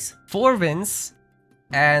 2 things. 4 wins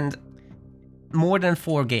and more than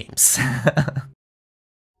 4 games.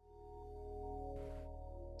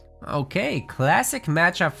 Okay, classic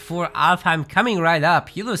matchup for Alfheim coming right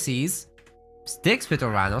up. Ulysses sticks with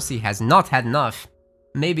Oranos, he has not had enough.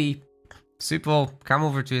 Maybe Suppe will come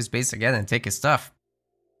over to his base again and take his stuff.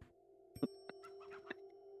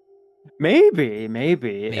 Maybe not.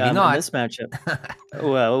 In this matchup.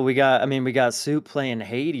 Well, we got Suppe playing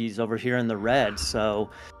Hades over here in the red,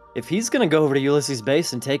 so if he's gonna go over to Ulysses'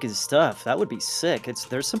 base and take his stuff, that would be sick.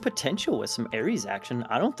 There's some potential with some Ares action.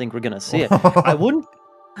 I don't think we're gonna see it.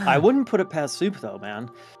 I wouldn't put it past Suppe though, man.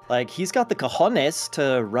 Like, he's got the cojones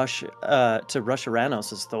to rush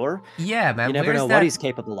Oranos as Thor. Yeah, man. You never know what he's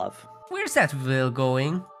capable of. Where's that will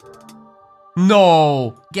going?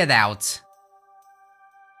 No! Get out!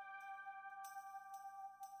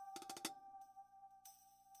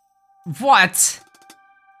 What?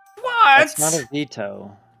 What? That's not a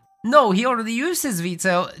veto. No, he already used his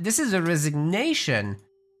veto. This is a resignation.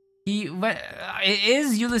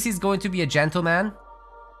 Is Ulysses going to be a gentleman?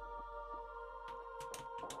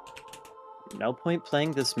 No point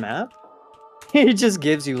playing this map? He just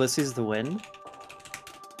gives Ulysses the win?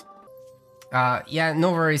 Yeah,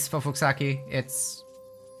 no worries, Fofuxaki.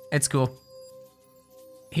 It's cool.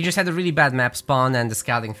 He just had a really bad map spawn and the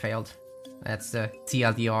scouting failed. That's the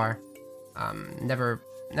TLDR.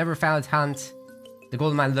 Never found Hunt. The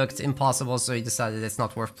gold mine looked impossible, so he decided it's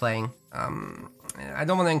not worth playing. I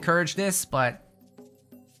don't want to encourage this, but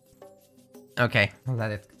okay, I'll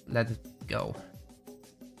let it go.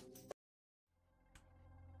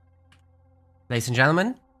 Ladies and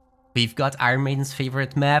gentlemen, we've got Iron Maiden's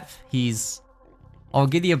favorite map. He's all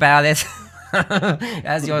giddy about it.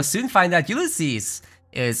 As you'll soon find out, Ulysses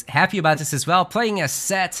is happy about this as well, playing a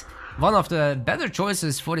set. One of the better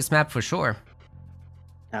choices for this map for sure.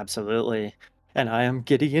 Absolutely. And I am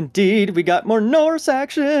giddy indeed. We got more Norse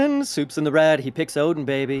action. Suppe's in the red. He picks Odin,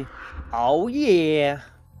 baby. Oh, yeah.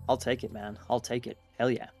 I'll take it, man. I'll take it. Hell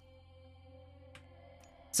yeah.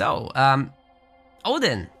 So,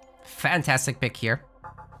 Odin. Fantastic pick here.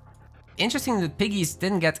 Interesting that Piggies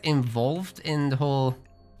didn't get involved in the whole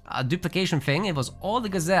duplication thing. It was all the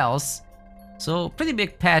gazelles. So, pretty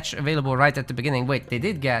big patch available right at the beginning. Wait, they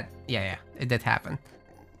did get... Yeah, it did happen.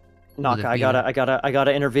 Naka, I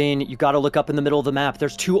gotta intervene. You gotta look up in the middle of the map.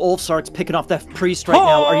 There's 2 Ulfsarks picking off that priest right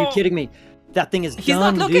now. Are you kidding me? That thing is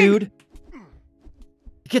done, dude.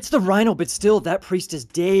 He gets the rhino, but still, that priest is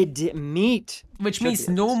dead meat. Which means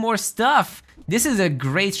no more stuff. This is a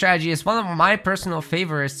great strategy. It's one of my personal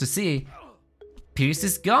favorites to see. Priest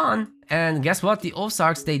is gone. And guess what? The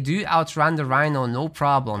Ulfsarks, they do outrun the rhino, no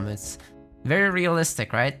problem. It's very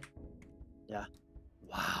realistic, right? Yeah.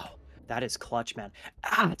 Wow. That is clutch, man.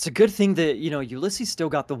 It's a good thing that, Ulysses still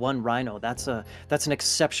got the 1 rhino. That's an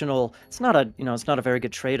exceptional. It's not a very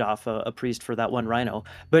good trade-off, a priest for that 1 rhino,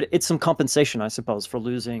 but it's some compensation, I suppose, for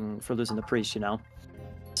losing the priest,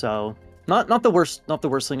 So, not the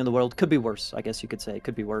worst thing in the world. Could be worse, I guess you could say. It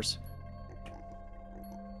could be worse.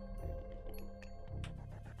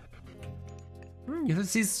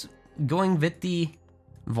 Ulysses going with the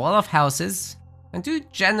wall of houses. I do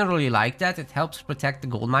generally like that. It helps protect the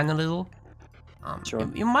gold mine a little. Sure.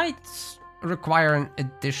 You might require an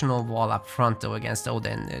additional wall up front though against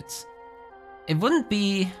Odin. It wouldn't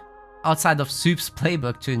be outside of Suppe's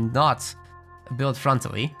playbook to not build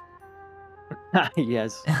frontally.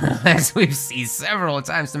 Yes. As we've seen several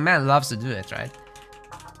times, the man loves to do it, right?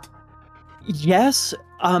 Yes.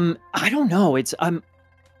 I don't know.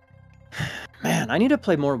 Man, I need to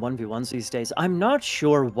play more 1v1s these days. I'm not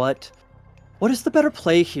sure what What is the better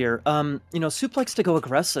play here? You know, Soup likes to go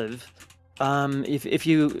aggressive. He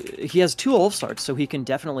has 2 Ulfsarks, so he can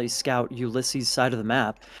definitely scout Ulysses' side of the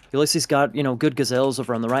map. Ulysses got, you know, good gazelles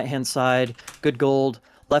over on the right-hand side, good gold.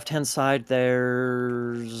 Left-hand side,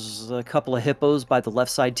 there's a couple of hippos by the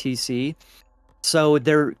left side TC. So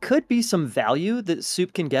there could be some value that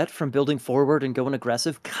Soup can get from building forward and going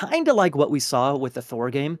aggressive, kind of like what we saw with the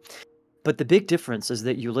Thor game. But the big difference is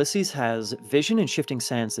that Ulysses has vision and shifting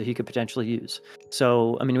sands that he could potentially use.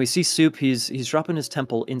 So, I mean, we see Soup, he's dropping his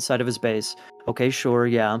temple inside of his base. Okay, sure,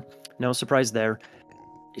 yeah. No surprise there.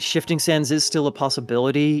 Shifting sands is still a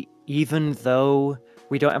possibility, even though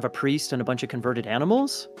we don't have a priest and a bunch of converted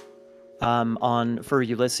animals for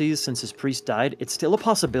Ulysses since his priest died. It's still a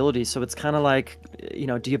possibility, so it's kind of like, you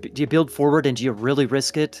know, do you build forward and do you really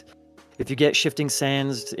risk it? If you get shifting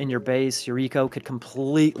sands in your base, your eco could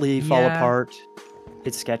completely fall apart.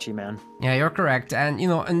 It's sketchy, man. Yeah, you're correct. And, you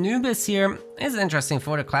know, Anubis here is interesting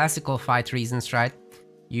for the classical fight reasons, right?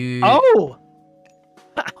 Oh!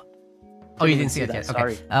 Oh, you didn't see it yet.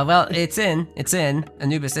 Sorry. Okay. Well, it's in.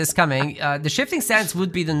 Anubis is coming. The shifting sands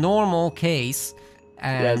would be the normal case,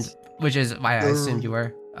 and which is why I assumed you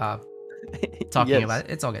were talking about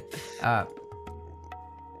it. It's all good.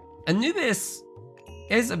 Anubis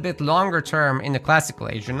is a bit longer term in the classical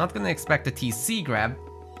age. You're not going to expect a TC grab,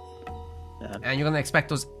 and you're going to expect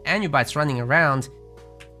those Anubites running around,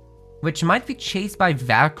 which might be chased by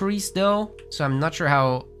Valkyries though, so I'm not sure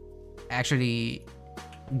how actually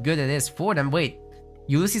good it is for them. Wait,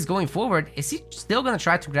 Ulysses going forward, is he still going to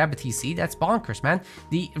try to grab a TC? That's bonkers, man.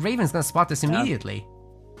 The Raven's going to spot this immediately,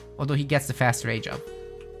 although he gets the faster age up.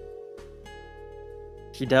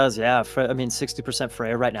 He does, yeah. I mean, 60%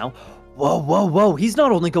 Freya right now. Whoa, whoa, whoa. He's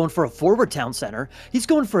not only going for a forward town center, he's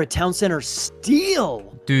going for a town center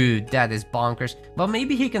steal. Dude, that is bonkers. Well,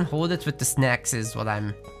 maybe he can hold it with the snacks is what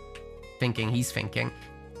I'm thinking he's thinking.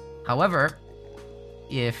 However,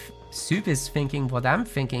 if Soup is thinking what I'm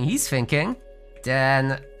thinking he's thinking,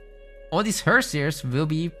 then all these Hersiers will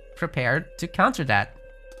be prepared to counter that.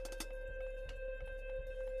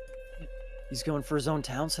 He's going for his own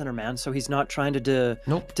town center, man, so he's not trying to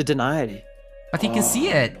deny it. But he can see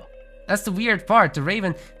it. That's the weird part. The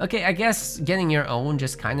Raven... Okay, I guess getting your own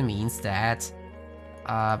just kind of means that...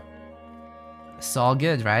 it's all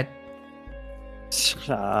good, right? Is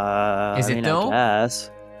it though? I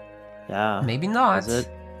guess. Yeah. Maybe not. Is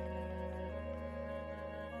it?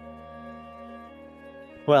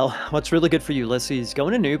 Well, what's really good for Ulysses,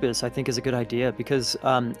 going to Anubis, I think, is a good idea because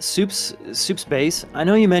Soup's base, I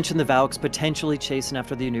know you mentioned the Valks potentially chasing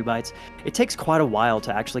after the Anubites. It takes quite a while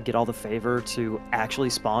to actually get all the favor to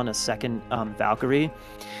actually spawn a second Valkyrie.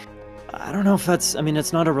 I don't know if that's, I mean,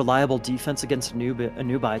 it's not a reliable defense against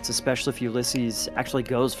Anubites, especially if Ulysses actually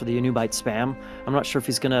goes for the Anubite spam. I'm not sure if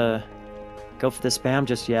he's going to go for the spam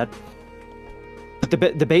just yet. But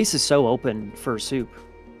the base is so open for Soup.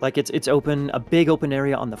 Like, it's open, a big open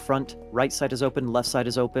area on the front. Right side is open, left side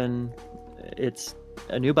is open. It's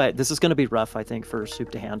a Anubite. This is going to be rough, I think, for Soup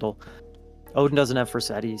to handle. Odin doesn't have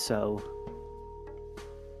Forseti, so...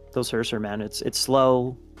 Those Herser, man, it's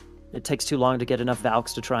slow. It takes too long to get enough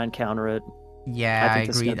Valks to try and counter it. Yeah, I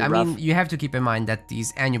agree. I mean, you have to keep in mind that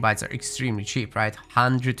these Anubites are extremely cheap, right?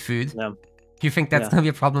 100 food. Yeah. You think that's going to be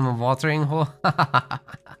a problem of watering hole?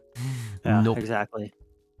 Yeah, nope. Exactly.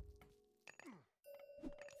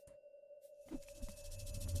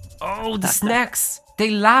 Oh, the snacks!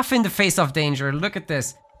 They laugh in the face of danger. Look at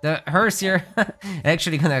this. The Hersier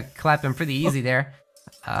actually gonna clap him pretty easy there.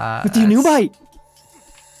 With the Anubite!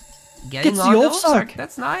 Getting Gets on the the Ulfsark!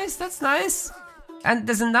 That's nice, that's nice. And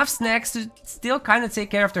there's enough snacks to still kind of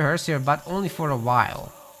take care of the Hersier, but only for a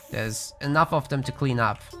while. There's enough of them to clean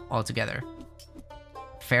up altogether.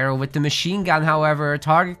 Pharaoh with the machine gun, however,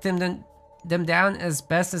 targeting them down as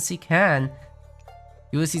best as he can.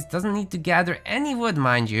 Ulysses doesn't need to gather any wood,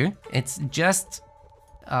 mind you. It's just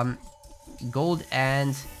gold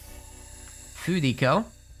and food eco.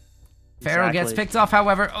 Pharaoh gets picked off,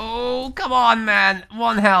 however. Oh, come on, man.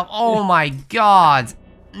 One health. Oh my god.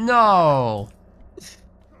 No.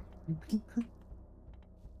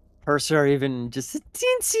 Herser even just a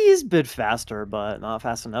teensy bit faster, but not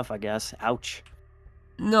fast enough, I guess. Ouch.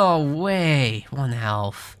 No way. One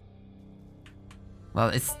health. Well,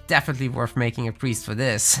 it's definitely worth making a priest for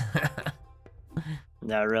this.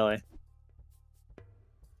 Yeah, really.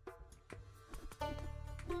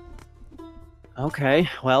 Okay,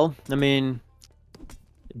 well, I mean,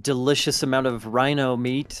 delicious amount of rhino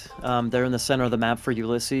meat there in the center of the map for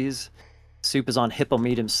Ulysses. Soup is on hippo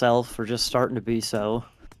meat himself, or just starting to be so.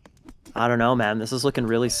 I don't know, man. This is looking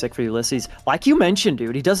really sick for Ulysses. Like you mentioned,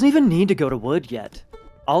 dude, he doesn't even need to go to wood yet.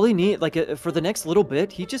 all he need, like, for the next little bit,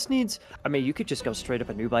 he just needs. I mean, you could just go straight up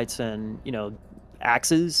a Nubites and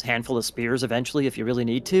axes, handful of spears eventually if you really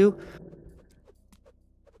need to.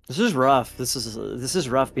 This is rough. This is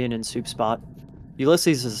rough being in Soup spot.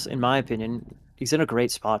 Ulysses is, in my opinion, he's in a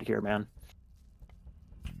great spot here, man.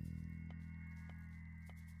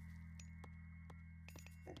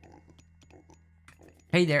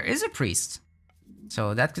 Hey, there is a priest.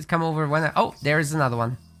 So that could come over when oh, there's another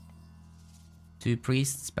one. 2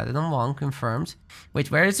 priests, better than 1, confirmed. Wait,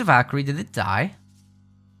 where is the Valkyrie? Did it die?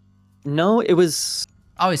 No, it was...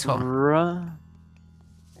 Oh, it's home.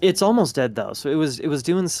 It's almost dead, though. So it was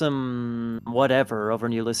doing some whatever over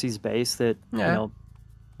in Ulysses' base that,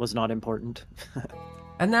 was not important.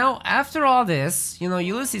 And now, after all this,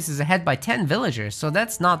 Ulysses is ahead by 10 villagers, so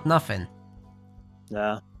that's not nothing.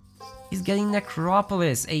 Yeah. He's getting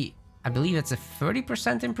Necropolis. I believe it's a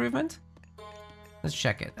 30% improvement? Let's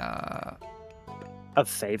check it. A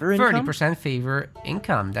favor income? 30% favor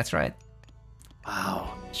income, that's right.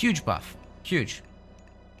 Wow. Huge buff. Huge.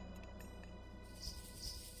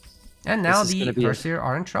 And now the Berserkers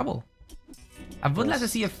are in trouble. I would like to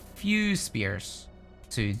see a few spears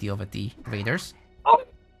to deal with the raiders.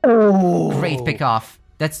 Oh. Great pick off.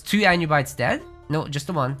 That's 2 Anubites dead? No, just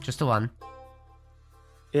the one. Just the one.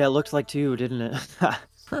 Yeah, it looked like 2, didn't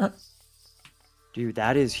it? Dude,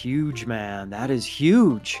 that is huge, man. That is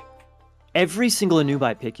huge. Every single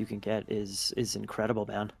Anubite pick you can get is incredible,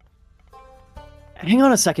 man. Hang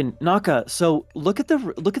on a second, Naka. So look at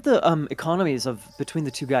the economies of between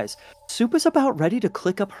the 2 guys. Soup is about ready to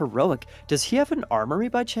click up heroic. Does he have an armory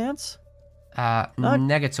by chance?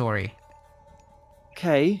 Negatory.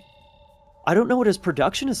 Okay. I don't know what his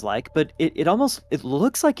production is like, but it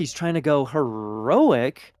looks like he's trying to go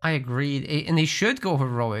heroic. I agreed, and he should go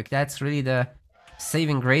heroic. That's really the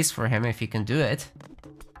saving grace for him if he can do it.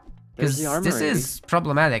 Because this is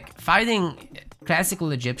problematic. Fighting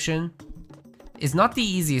classical Egyptian is not the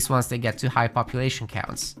easiest once they get to high population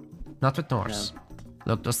counts. Not with Norse. Yeah.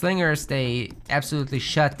 Look, those slingers, they absolutely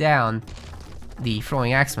shut down the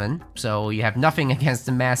throwing axemen, so you have nothing against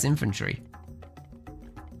the mass infantry.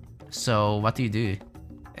 So what do you do?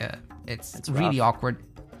 It's really awkward.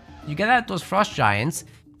 You get out those frost giants,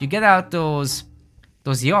 you get out those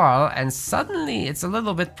Jarl, and suddenly it's a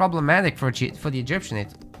little bit problematic for the Egyptian.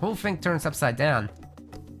 The whole thing turns upside down.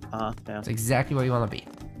 Yeah. It's exactly where you want to be.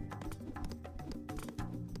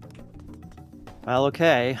 Well,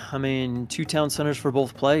 okay. I mean, 2 town centers for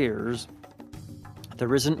both players.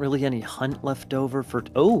 There isn't really any hunt left over for...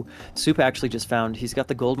 Oh, Suppe actually just found... He's got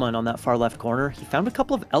the gold mine on that far left corner. He found a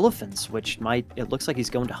couple of elephants, which might... It looks like he's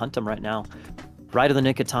going to hunt them right now. Right in the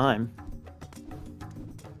nick of time.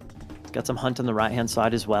 He's got some hunt on the right-hand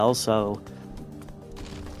side as well, so...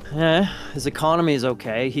 his economy is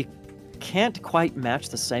okay. He can't quite match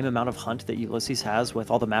the same amount of hunt that Ulysses has with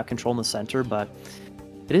all the map control in the center, but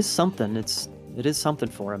it is something. It is something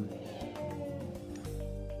for him.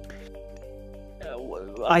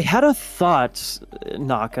 I had a thought,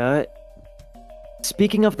 Naka.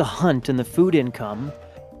 Speaking of the hunt and the food income,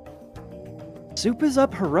 Soup is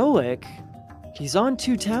up heroic. He's on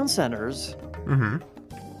 2 town centers. Mm-hmm.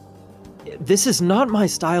 This is not my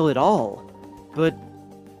style at all, but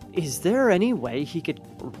is there any way he could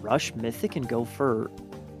rush Mythic and go for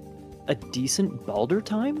a decent Baldur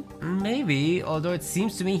time? Maybe, although it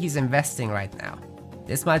seems to me he's investing right now.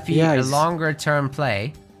 This might be a longer term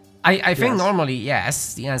play. I think normally,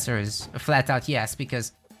 yes. The answer is a flat out yes,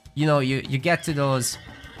 because, you get to those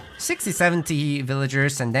 60, 70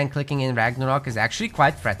 villagers and then clicking in Ragnarok is actually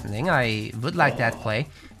quite threatening. I would like that play.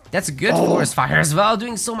 That's a good forest fire as well,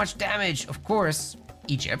 doing so much damage. Of course,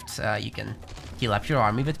 Egypt, you can heal up your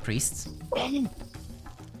army with priests.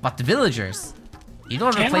 But the villagers, you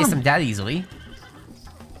don't replace them that easily.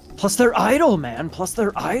 Plus they're idle, man. Plus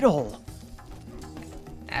they're idle.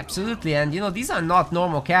 Absolutely, and these are not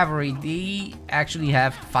normal cavalry. They actually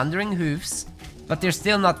have thundering hoofs, but they're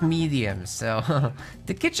still not mediums, so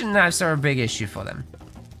the kitchen knives are a big issue for them.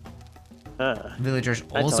 Villagers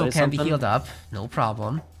also can be healed up, no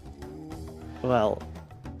problem. Well,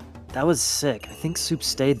 that was sick. I think Soup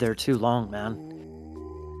stayed there too long, man.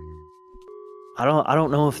 I don't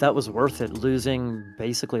know if that was worth it, losing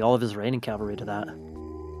basically all of his reigning cavalry to that.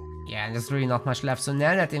 Yeah, and there's really not much left. So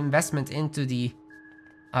now that the investment into the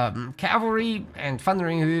cavalry and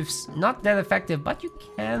thundering hoofs, not that effective, but you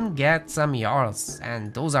can get some Jarls,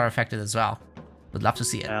 and those are affected as well. Would love to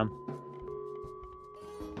see it. Yeah.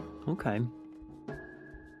 Okay.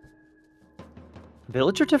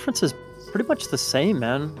 Villager difference is pretty much the same,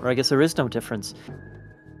 man. Or I guess there is no difference.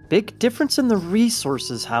 Big difference in the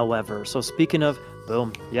resources, however. So speaking of...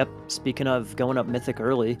 Boom. Yep. Speaking of going up Mythic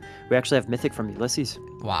early, we actually have Mythic from Ulysses.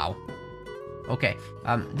 Wow. Okay.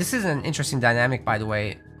 This is an interesting dynamic, by the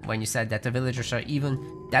way, when you said that the villagers are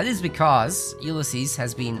even. That is because Ulysses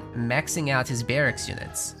has been maxing out his barracks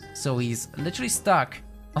units. So he's literally stuck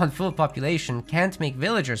on full population, can't make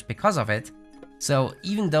villagers because of it. So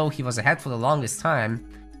even though he was ahead for the longest time,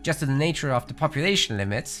 just to the nature of the population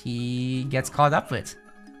limits, he gets caught up with.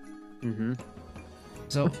 Mm-hmm.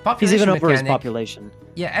 So population He's even over mechanic, his population.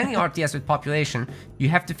 Yeah, any RTS with population, you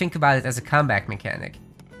have to think about it as a comeback mechanic.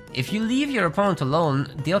 If you leave your opponent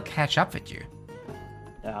alone, they'll catch up with you.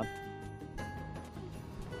 Yeah.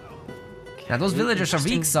 Now those villagers are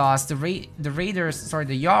weak sauce. The raiders, sorry,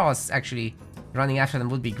 the Jarls actually running after them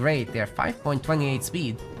would be great. They're 5.28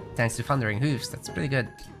 speed, thanks to Thundering Hooves. That's pretty good.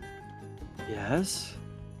 Yes.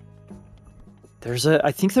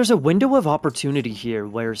 I think there's a window of opportunity here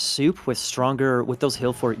where Suppe with those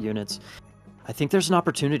hill fort units, I think there's an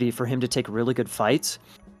opportunity for him to take really good fights,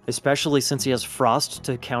 especially since he has Frost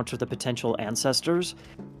to counter the potential ancestors.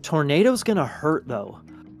 Tornado's gonna hurt though.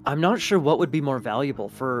 I'm not sure what would be more valuable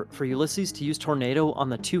for Ulysses to use Tornado on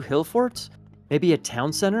the 2 hill forts, maybe a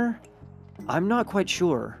town center. I'm not quite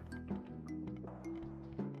sure.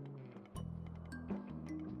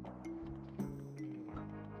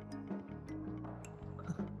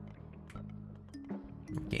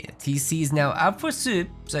 Okay, the TC is now up for Suppe,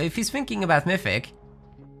 so if he's thinking about Mythic,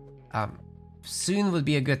 soon would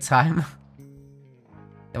be a good time.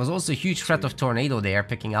 There was also a huge threat of Tornado there,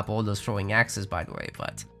 picking up all those throwing axes, by the way,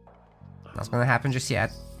 but not gonna happen just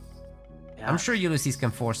yet. Yeah. I'm sure Ulysses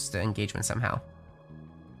can force the engagement somehow.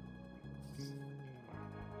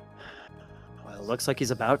 Well, it looks like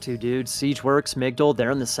he's about to, dude. Siege works, Migdol,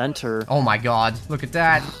 there in the center. Oh my god, look at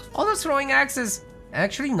that. All those throwing axes.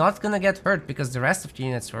 Actually not gonna get hurt because the rest of the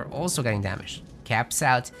units were also getting damaged. Caps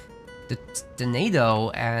out the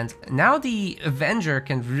tornado, and now the Avenger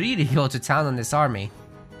can really go to town on this army.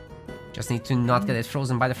 Just need to not get it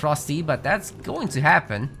frozen by the Frosty, but that's going to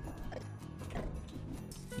happen.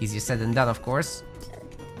 Easier said than done, of course.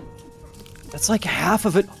 That's like half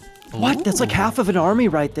of it. What? Ooh. That's like half of an army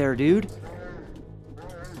right there, dude.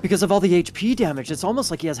 Because of all the HP damage, it's almost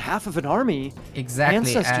like he has half of an army. Exactly.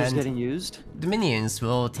 Ancestors and getting used. The minions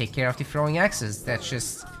will take care of the throwing axes. That's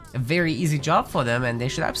just a very easy job for them, and they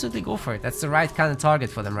should absolutely go for it. That's the right kind of target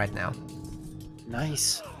for them right now.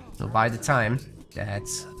 Nice. So by the time that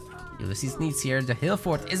Ulysses needs here, the hill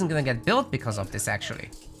fort isn't gonna get built because of this, actually.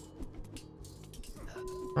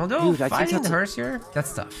 Although, dude, fighting the hearse here,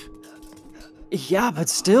 that's tough. Yeah, but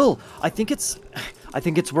still, I think it's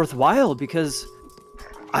worthwhile because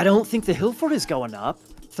I don't think the hill fort is going up.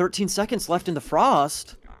 13 seconds left in the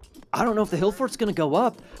frost. I don't know if the hill fort's gonna go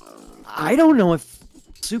up. I don't know if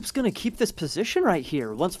Suppe's gonna keep this position right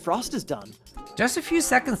here once frost is done. Just a few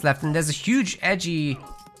seconds left, and there's a huge, edgy,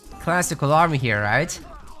 classical army here, right?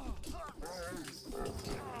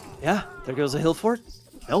 Yeah, there goes the hill fort.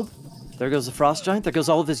 Nope. There goes the frost giant. There goes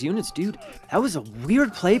all of his units, dude. That was a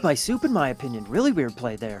weird play by Suppe, in my opinion. Really weird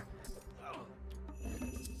play there.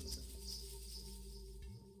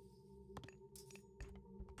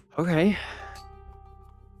 Okay.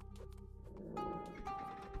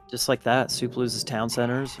 Just like that, Suppe loses town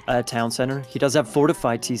center. He does have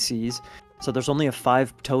fortified TCs, so there's only a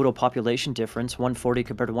 5 total population difference, 140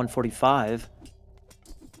 compared to 145.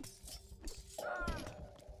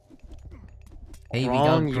 Hey, we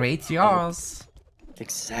got great Jarls.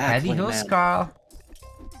 Exactly, Heavy Huskarl.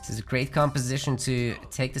 This is a great composition to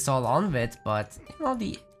take this all on with, but, you know,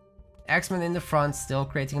 the Axemen in the front still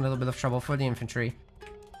creating a little bit of trouble for the infantry.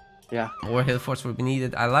 Yeah. More hill forts will be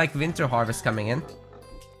needed. I like Winter Harvest coming in.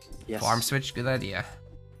 Yes. Farm switch, good idea.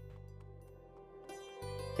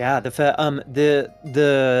 Yeah, the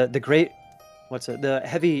great, the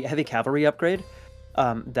heavy cavalry upgrade.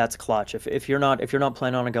 That's clutch. If you're not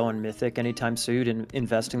planning on going mythic anytime soon and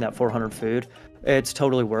investing that 400 food, it's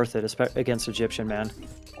totally worth it, especially against Egyptian, man.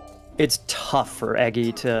 It's tough for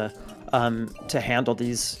Eggy to handle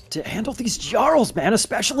these Jarls, man,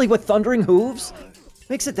 especially with Thundering Hooves.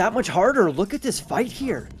 Makes it that much harder. Look at this fight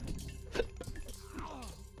here.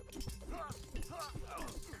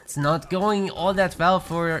 It's not going all that well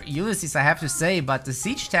for Ulysses, I have to say, but the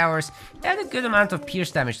siege towers add a good amount of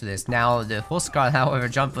pierce damage to this. Now, the Huskarl, however,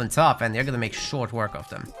 jump on top, and they're gonna make short work of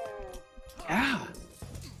them. Yeah.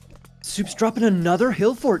 Suppe's dropping another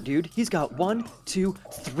hill fort, dude. He's got 1, 2,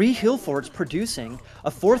 3 hill forts producing.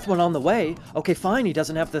 A 4th one on the way. Okay, fine, he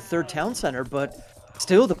doesn't have the 3rd town center, but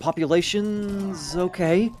still, the population's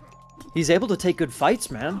okay. He's able to take good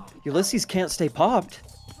fights, man. Ulysses can't stay popped,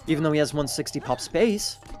 even though he has 160 pop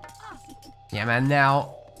space. Yeah, man,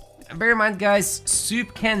 now, bear in mind, guys,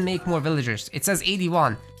 Suppe can make more villagers. It says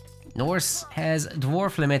 81. Norse has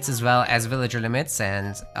dwarf limits as well as villager limits,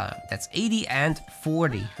 and that's 80 and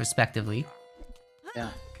 40 respectively. Yeah.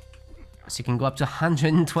 So you can go up to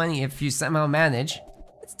 120 if you somehow manage.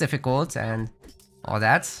 It's difficult, and all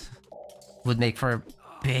that would make for a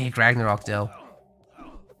big Ragnarok though.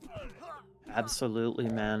 Absolutely,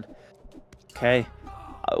 man. Okay.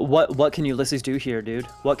 What can Ulysses do here, dude?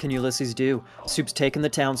 What can Ulysses do? Suppe's taken the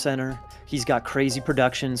town center. He's got crazy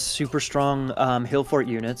production, super strong hill fort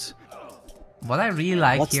units. What I really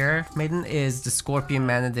like here, Maiden, is the Scorpion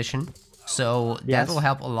Man edition. So that will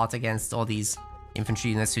help a lot against all these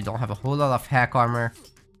infantry units who don't have a whole lot of hack armor.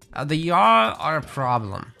 The Jarl are a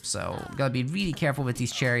problem, so gotta be really careful with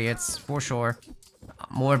these chariots for sure.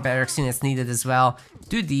 More barracks units needed as well.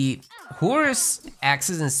 Dude, the Horus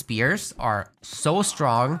axes and spears are so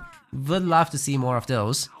strong. Would love to see more of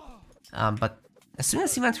those. But as soon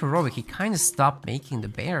as he went heroic, he kind of stopped making the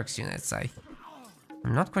barracks units.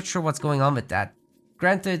 I'm not quite sure what's going on with that.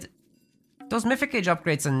 Granted, those Mythic Age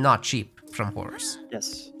upgrades are not cheap from Horus.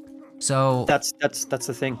 Yes. So that's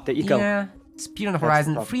the thing. The eco. Yeah, Spear on the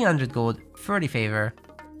Horizon, 300 gold, 30 favor.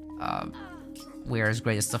 Where's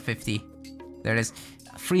Greatest of 50? There it is.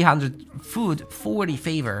 300 food, 40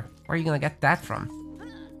 favor. Where are you gonna get that from?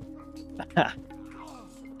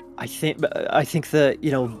 I think that,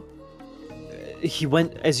 you know, he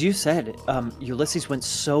went, as you said, Ulysses went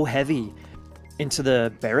so heavy into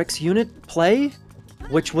the barracks unit play,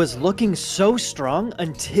 which was looking so strong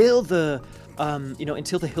until the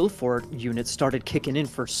until the hill fort units started kicking in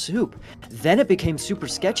for Suppe. Then it became super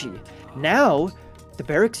sketchy. Now the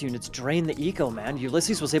barracks units drain the eco, man.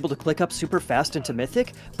 Ulysses was able to click up super fast into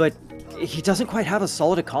Mythic, but he doesn't quite have a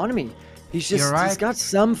solid economy. He's just he's got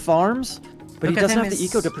some farms, but he doesn't have the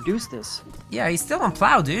eco to produce this. Yeah, he's still on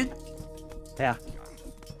plow, dude. Yeah.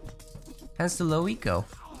 Hence the low eco.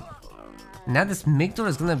 Now this Migdor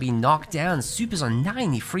is gonna be knocked down. Suppe is on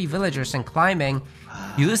 93 villagers and climbing.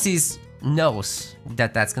 Ulysses knows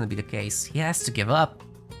that that's gonna be the case. He has to give up.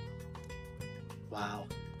 Wow.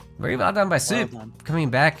 Very well done by Suppe. Well done. Coming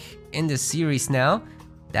back in this series now.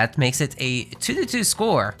 That makes it a 2-2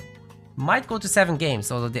 score. Might go to 7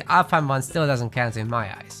 games, although the Alpine one still doesn't count in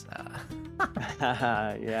my eyes.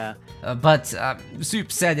 Yeah. But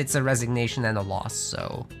Suppe said it's a resignation and a loss,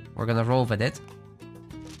 so we're gonna roll with it.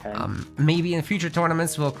 Okay. Maybe in future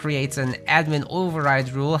tournaments we'll create an admin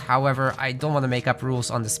override rule, however, I don't want to make up rules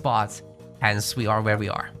on the spot, hence we are where we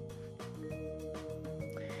are.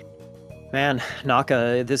 Man,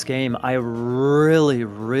 Naka, this game, I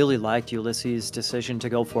really liked Ulysses' decision to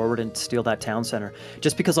go forward and steal that town center.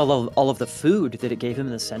 Just because all of the food that it gave him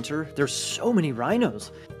in the center, there's so many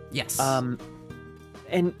rhinos. Yes.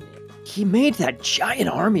 And he made that giant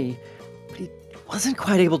army, but he wasn't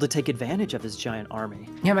quite able to take advantage of his giant army.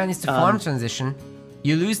 Yeah, man, it's the farm transition.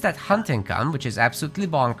 You lose that hunt income, which is absolutely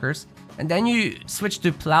bonkers, and then you switch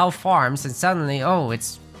to plow farms, and suddenly, oh,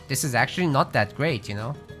 this is actually not that great, you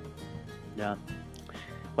know? Yeah.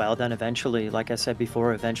 Well, then eventually, like I said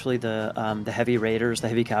before, eventually the heavy raiders, the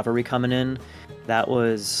heavy cavalry coming in, that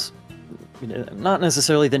was, you know, not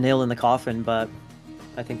necessarily the nail in the coffin, but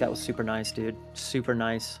I think that was super nice, dude. Super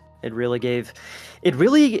nice. It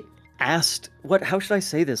really asked, how should I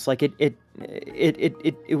say this? Like it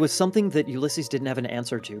was something that Ulysses didn't have an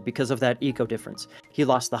answer to because of that eco difference. He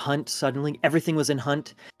lost the hunt suddenly. Everything was in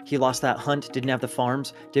hunt. He lost that hunt, didn't have the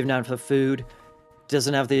farms, didn't have the food,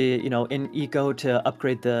 doesn't have the, you know, in eco to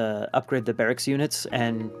upgrade the barracks units,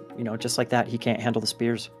 and, you know, just like that, he can't handle the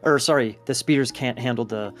spears. Or sorry, the spears can't handle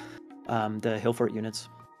the hill fort units.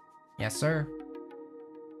 Yes, sir.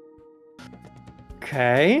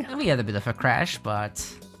 Okay. We had a bit of a crash, but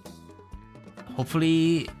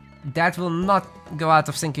hopefully that will not go out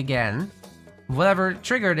of sync again. Whatever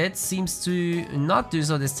triggered it seems to not do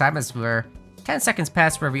so this time, as we're 10 seconds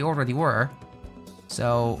past where we already were.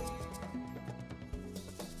 So,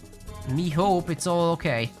 me hope it's all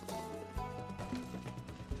okay.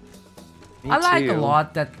 I like a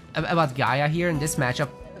lot about Gaia here in this matchup,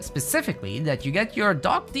 specifically that you get your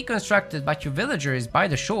dock deconstructed, but your villagers by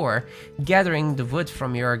the shore gathering the wood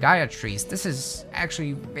from your Gaia trees. This is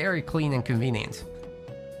actually very clean and convenient.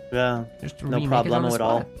 Yeah, Just no problemo at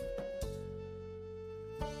all.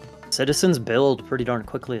 Citizens build pretty darn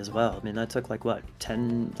quickly as well. I mean, that took like what,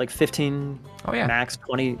 15, max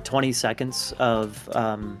 20 seconds of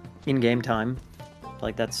in-game time.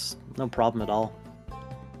 Like, that's no problem at all.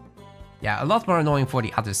 Yeah, a lot more annoying for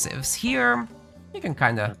the other civs. Here, you can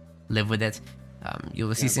kind of live with it.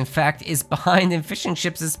 Ulysses, in fact, is behind in fishing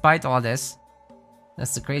ships despite all this.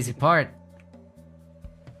 That's the crazy part.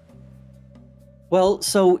 Well,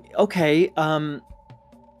 so okay,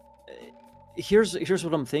 here's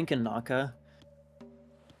what I'm thinking, Naka.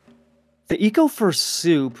 The eco for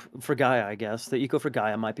soup for Gaia, I guess. The eco for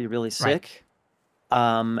Gaia might be really Right. sick.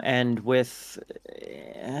 And with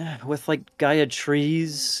like Gaia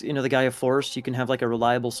trees, the Gaia forest, you can have like a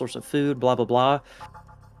reliable source of food, blah blah blah.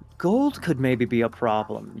 Gold could maybe be a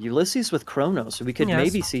problem. Ulysses with Kronos, we could Yes.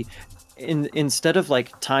 maybe see instead of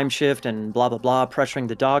like time shift and blah blah blah pressuring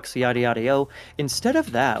the docks, yada yada yo, instead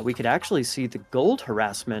of that, we could actually see the gold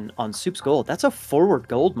harassment on Soup's gold. That's a forward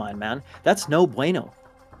gold mine, man. That's no bueno.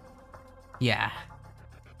 Yeah.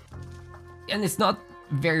 And it's not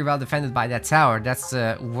very well defended by that tower. That's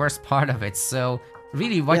the worst part of it. So,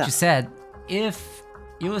 really, what Yeah. you said, if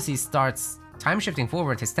Ulysses starts time shifting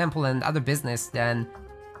forward his temple and other business, then,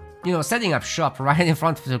 setting up shop right in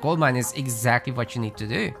front of the gold mine is exactly what you need to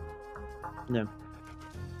do. Yeah.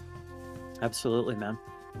 Absolutely, man.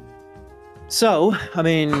 So, I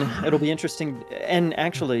mean, it'll be interesting. And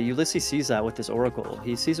actually, Ulysses sees that with this oracle.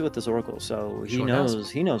 He sees it with this oracle, so he Sure knows does.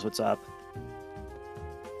 he knows what's up.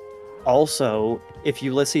 Also, if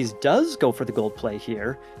Ulysses does go for the gold play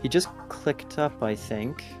here, he just clicked up, I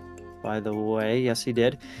think. By the way, yes, he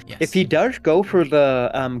did. Yes. If he does go for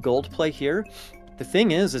the gold play here, the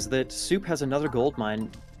thing is that Soup has another gold mine,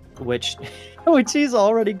 which he's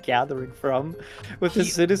already gathering from with the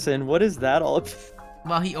citizen. What is that all?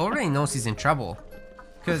 Well, he already knows he's in trouble.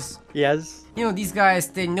 Because, Yes. these guys,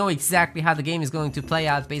 they know exactly how the game is going to play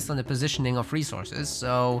out based on the positioning of resources,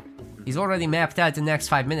 so he's already mapped out the next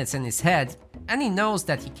 5 minutes in his head, and he knows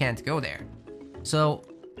that he can't go there. So,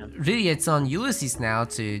 really, it's on Ulysses now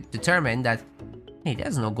to determine that, hey,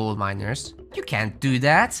 there's no gold miners. You can't do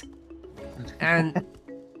that. And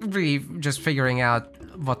really just figuring out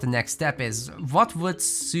what the next step is. What would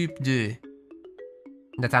Soup do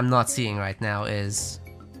that I'm not seeing right now is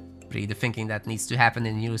really the thinking that needs to happen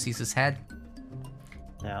in Ulysses' head.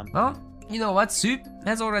 Yeah. Well, you know what? Soup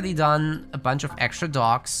has already done a bunch of extra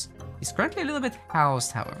docks. He's currently a little bit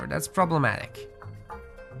housed, however. That's problematic.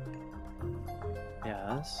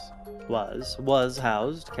 Yes. Was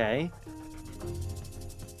housed. Okay.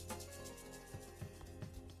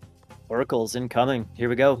 Oracle's incoming. Here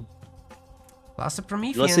we go. Lost a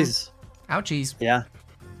Promethean. Ulysses. Ouchies. Yeah.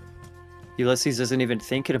 Ulysses isn't even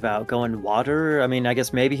thinking about going water. I mean, I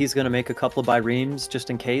guess maybe he's going to make a couple of biremes just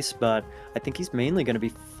in case, but I think he's mainly going to be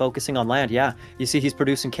focusing on land. Yeah, you see he's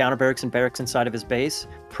producing counter barracks and barracks inside of his base.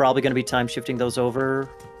 Probably going to be time shifting those over.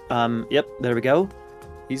 Yep, there we go.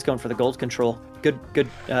 He's going for the gold control.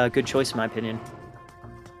 Good choice in my opinion.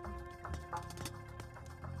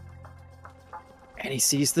 And he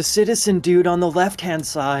sees the citizen dude on the left-hand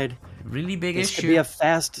side. Really big This issue. could be a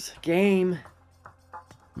fast game.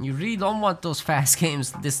 You really don't want those fast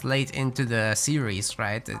games this late into the series,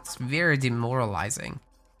 right? It's very demoralizing.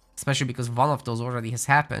 Especially because one of those already has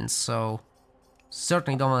happened, so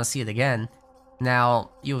certainly don't want to see it again.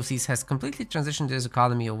 Now, Ulysses has completely transitioned his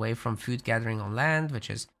economy away from food gathering on land, which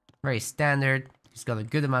is very standard. He's got a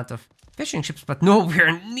good amount of fishing ships, but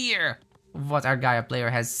nowhere near what our Gaia player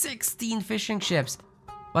has. 16 fishing ships!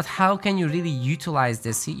 But how can you really utilize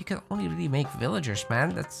this? See, you can only really make villagers,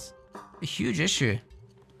 man. That's a huge issue.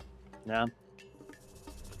 Yeah.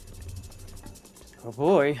 Oh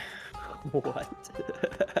boy. What?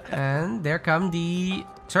 And there come the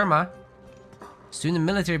Terma. Soon the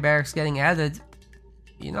military barracks getting added.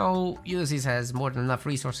 Ulysses has more than enough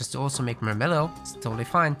resources to also make Mermillo. It's totally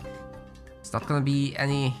fine. It's not gonna be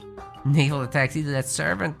any naval attacks either. That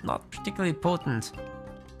servant, not particularly potent.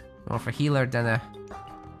 More of a healer than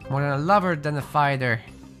more than a lover than a fighter.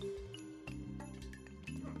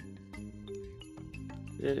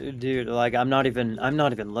 Dude, like I'm not even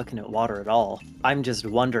looking at water at all. I'm just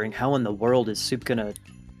wondering how in the world is Soup gonna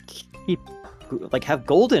have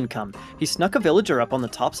gold income. He snuck a villager up on the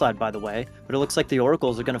top side, by the way, but it looks like the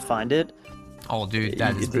oracles are gonna find it. Oh, dude,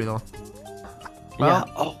 that is brutal. Yeah.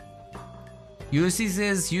 Well, Oh. Ulysses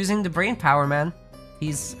is using the brain power, man.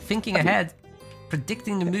 He's thinking ahead,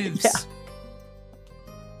 predicting the moves. Yeah.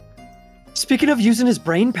 Speaking of using his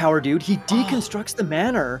brain power, dude, he deconstructs the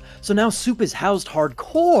manor, so now Soup is housed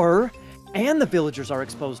hardcore, and the villagers are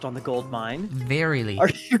exposed on the gold mine. Verily. Are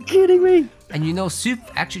you kidding me? And Soup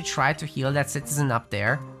actually tried to heal that citizen up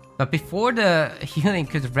there, but before the healing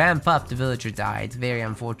could ramp up, the villager died. Very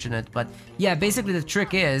unfortunate, but yeah, basically the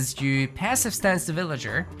trick is you passive stance the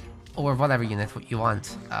villager, or whatever unit you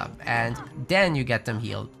want, and then you get them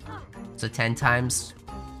healed. So 10 times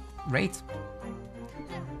rate.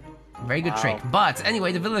 Very good trick. But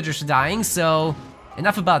anyway, the villagers are dying, so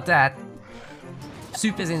enough about that.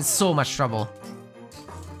 Soup is in so much trouble.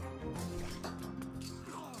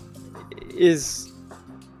 Is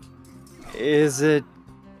it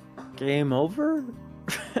game over?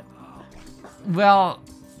 Well,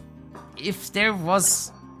 if there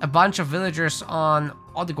was a bunch of villagers on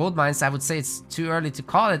all the gold mines, I would say it's too early to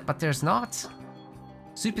call it, but there's not.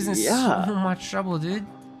 Suppe is in so much trouble, dude.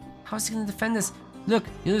 How's he gonna defend this? Look,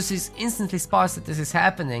 Ulysses instantly spots that this is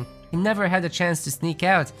happening. He never had a chance to sneak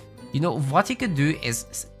out. You know, what he could do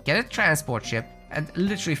is get a transport ship and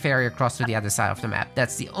literally ferry across to the other side of the map.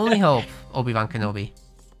 That's the only hope, Obi-Wan Kenobi.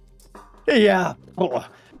 Yeah. Oh.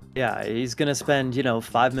 Yeah, he's gonna spend,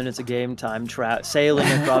 5 minutes of game time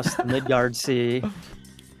sailing across the Midgard Sea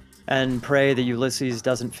and pray that Ulysses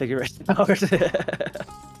doesn't figure it out.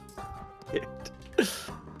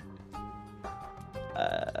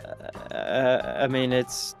 I mean,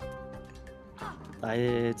 it seems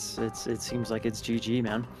like it's GG,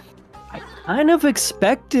 man. I kind of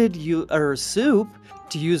expected Suppe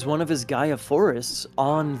to use one of his Gaia forests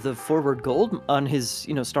on the forward gold, on his,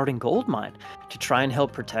 starting gold mine to try and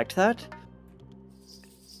help protect that.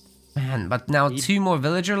 Man, but now 2 more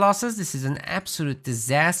villager losses. This is an absolute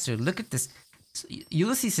disaster. Look at this.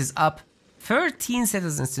 Ulysses is up 13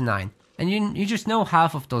 citizens to 9. And you just know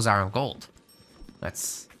half of those are on gold.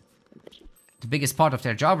 That's the biggest part of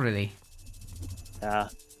their job, really. Yeah.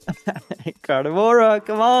 Carnivora,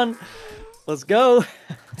 come on. Let's go.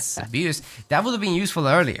 It's abuse. That would have been useful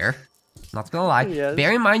earlier. Not gonna lie. Yes.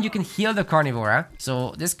 Bear in mind you can heal the Carnivora.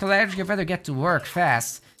 So this Caladria better get to work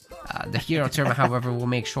fast. The hero term, however, will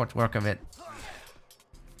make short work of it.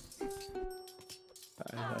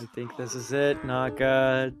 I think this is it. Not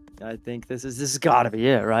good. I think this has gotta be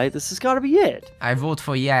it, right? This has gotta be it. I vote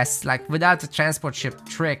for yes. Like, without the transport ship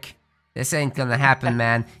trick, this ain't gonna happen,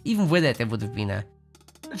 man. Even with it, it would have been a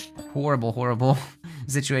horrible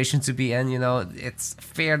situation to be in. It's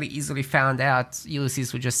fairly easily found out.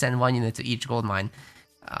 Ulysses would just send 1 unit to each gold mine.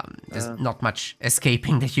 There's not much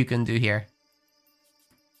escaping that you can do here.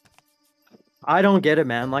 I don't get it,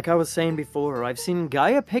 man. Like I was saying before, I've seen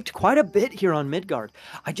Gaia picked quite a bit here on Midgard.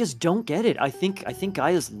 I just don't get it. I think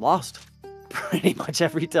Gaia's lost pretty much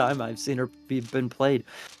every time I've seen her been played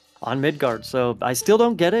on Midgard. So I still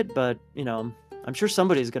don't get it, but I'm sure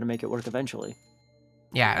somebody's gonna make it work eventually.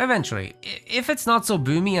 Yeah, eventually. If it's not so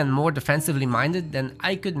boomy and more defensively minded, then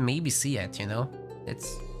I could maybe see it,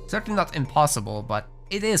 It's certainly not impossible, but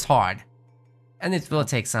it is hard. And it will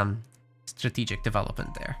take some strategic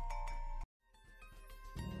development there.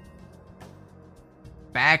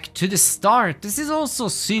 Back to the start. This is also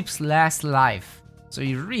Suppe's last life, so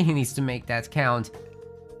he really needs to make that count.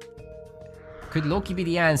 Could Loki be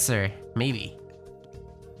the answer? Maybe.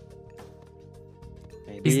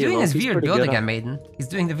 He's doing his weird build again, Maiden. He's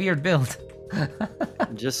doing the weird build.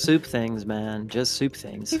 Just Suppe things, man. Just Suppe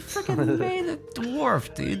things. He freaking made a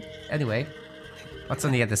dwarf, dude. Anyway, what's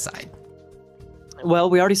on the other side? Well,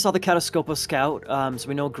 we already saw the Catascopa scout, so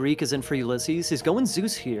we know Greek is in for Ulysses. He's going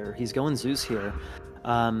Zeus here.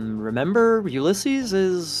 Remember, Ulysses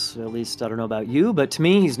is, at least I don't know about you, but to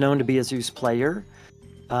me, he's known to be a Zeus player.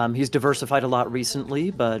 He's diversified a lot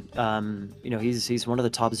recently, but he's one of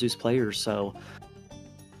the top Zeus players. So,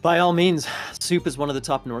 by all means, Suppe is one of the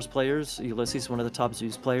top Norse players. Ulysses is one of the top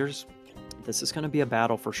Zeus players. This is going to be a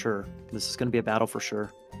battle for sure.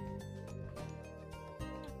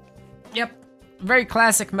 Yep, very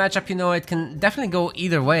classic matchup. It can definitely go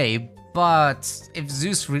either way. But if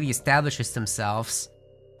Zeus really establishes themselves,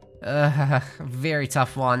 very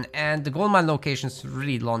tough one. And the gold mine locations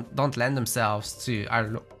really don't lend themselves to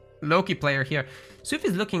our Loki player here. Suppe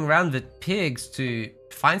is looking around with pigs to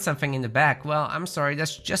find something in the back. Well, I'm sorry,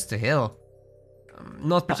 that's just a hill.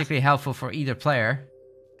 Not particularly helpful for either player.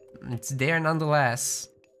 It's there nonetheless.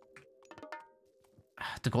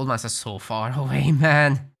 The gold mines are so far away,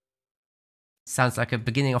 man. Sounds like a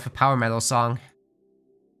beginning of a power metal song.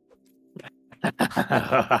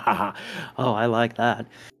 Oh, I like that.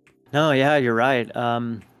 No, yeah, you're right. I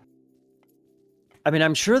mean,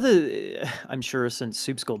 I'm sure since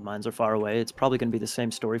Suppe's gold mines are far away, it's probably going to be the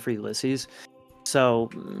same story for Ulysses. So,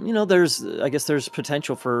 I guess there's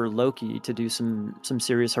potential for Loki to do some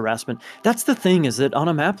serious harassment. That's the thing, is that on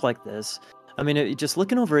a map like this, I mean, just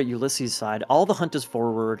looking over at Ulysses' side, all the hunt is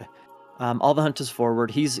forward.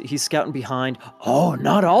 He's scouting behind. Oh,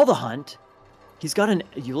 not all the hunt.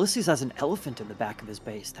 Ulysses has an elephant in the back of his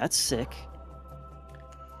base. That's sick.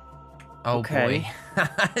 Oh okay.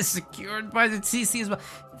 Boy. Secured by the TC as well.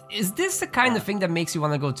 Is this the kind of thing that makes you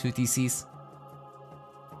want to go 2 TCs?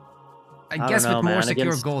 I guess with more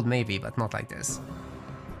secure gold maybe, but not like this.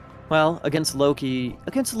 Well, against Loki,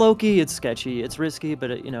 it's sketchy, it's risky, but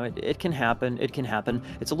it can happen. It can happen.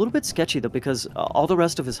 It's a little bit sketchy though because all the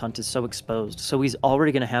rest of his hunt is so exposed. So he's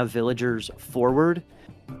already going to have villagers forward.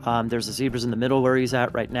 There's the zebras in the middle where he's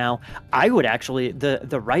at right now. I would actually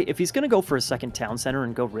the right if he's going to go for a second town center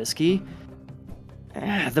and go risky.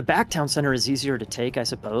 The back town center is easier to take, I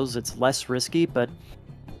suppose. It's less risky, but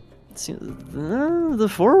the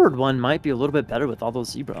forward one might be a little bit better with all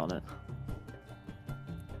those zebra on it.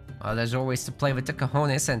 Well, there's always to play with the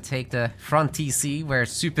cojones and take the front TC where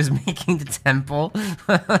Suppe is making the temple.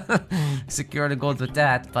 Secure the gold with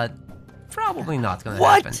that, but probably not gonna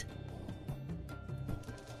happen.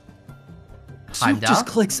 Suppe just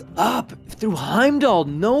clicks up through Heimdall,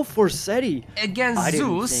 no Forseti. Against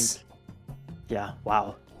Zeus? Yeah,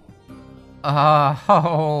 wow.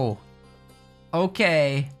 Oh,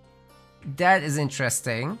 okay. That is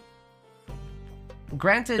interesting.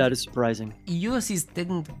 Granted, that is surprising. Ulysses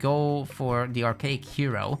didn't go for the archaic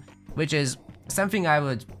hero, which is something I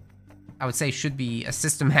would say should be a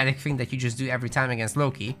systematic thing that you just do every time against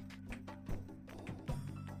Loki.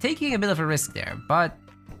 Taking a bit of a risk there, but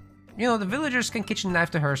the villagers can kitchen knife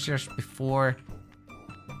the Hersiers before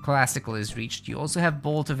classical is reached. You also have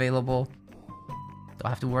Bolt available. Don't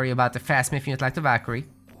have to worry about the fast myth unit like the Valkyrie.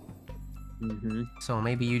 So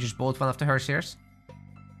maybe you just bolt one of the Hersiers.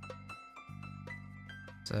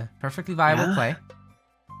 It's a perfectly viable play.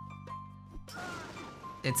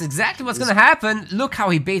 It's exactly what's gonna happen. Look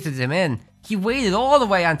how he baited him in. He waited all the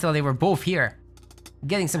way until they were both here.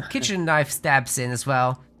 Getting some kitchen knife stabs in as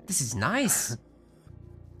well. This is nice.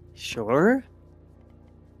 Sure.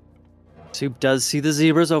 Suppe does see the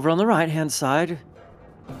zebras over on the right-hand side.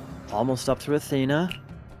 Almost up through Athena.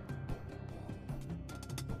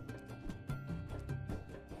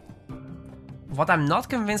 What I'm not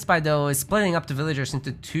convinced by though is splitting up the villagers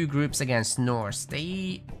into two groups against Norse.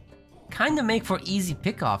 They kind of make for easy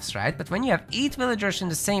pickoffs, right? But when you have 8 villagers in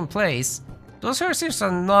the same place, those Hersiers are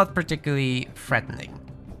not particularly threatening.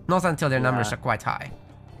 Not until their numbers are quite high.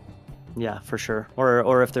 Yeah, for sure.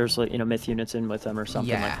 Or if there's like, myth units in with them or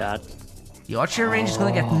something like that. The archer range is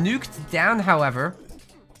gonna get nuked down, however.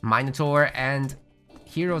 Minotaur and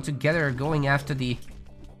Hero together going after the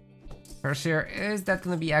Hersier. Is that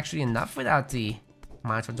gonna be actually enough without the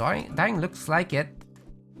Minotaur dying? Looks like it.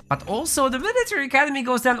 But also the military academy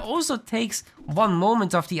goes down, also takes 1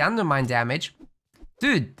 moment of the undermine damage.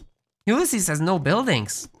 Dude, Ulysses has no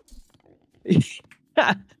buildings.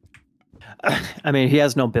 I mean, he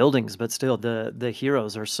has no buildings, but still, the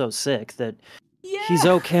heroes are so sick that he's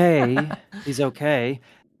okay. He's okay.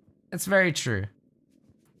 It's very true.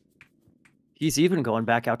 He's even going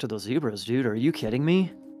back out to those zebras, dude. Are you kidding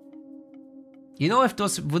me? If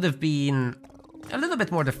those would have been a little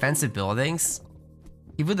bit more defensive buildings,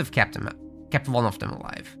 he would have kept one of them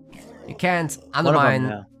alive. You can't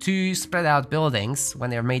undermine 2 spread out buildings when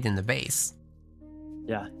they're made in the base.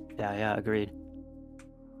 Yeah, agreed.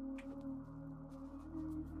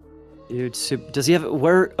 Dude, does he have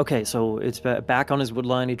where? Okay, so it's back on his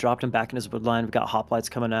woodline. He dropped him back in his woodline. We've got hoplites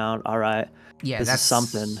coming out. All right. Yeah, this is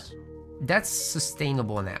something. That's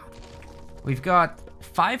sustainable now. We've got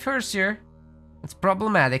 5 Hersier. It's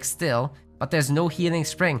problematic still, but there's no healing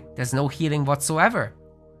spring. There's no healing whatsoever.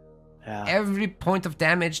 Yeah. Every point of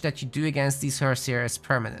damage that you do against these Hersier is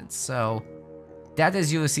permanent. So that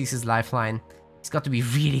is Ulysses' lifeline. He's got to be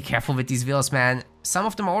really careful with these vills, man. Some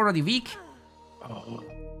of them are already weak. Oh.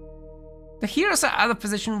 The heroes are out of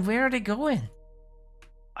position. Where are they going?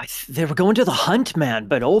 They were going to the hunt, man,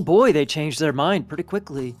 but oh boy, they changed their mind pretty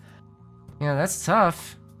quickly. Yeah, that's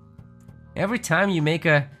tough. Every time you make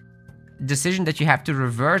a decision that you have to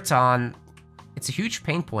revert on, it's a huge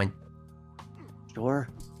pain point. Sure.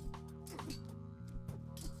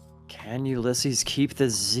 Can Ulysses keep the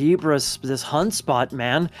zebras, this hunt spot,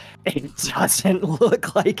 man? It doesn't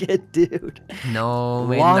look like it, dude. No,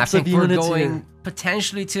 man, I think we're going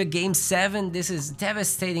potentially to a game 7. This is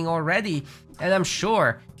devastating already. And I'm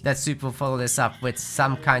sure that Suppe will follow this up with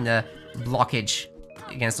some kind of blockage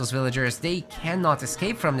against those villagers. They cannot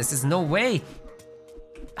escape from this. There's no way.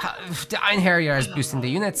 The Iron Harrier is boosting the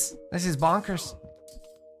units. This is bonkers.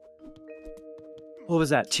 What was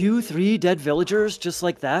that? 2, 3 dead villagers just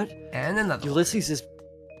like that? And another Ulysses is...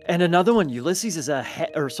 And another one. Ulysses is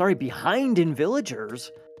behind in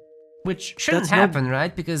villagers. Which shouldn't happen,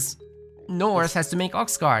 right? Because Norse has to make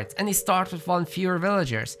ox guards, and he starts with 1 fewer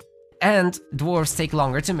villagers. And dwarves take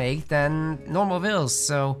longer to make than normal vills,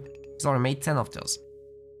 so he's already made 10 of those.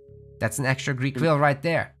 That's an extra Greek vill right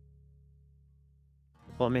there.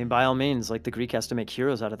 Well, I mean, by all means, like the Greek has to make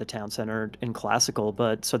heroes out of the town center in classical,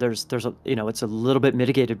 but so there's a it's a little bit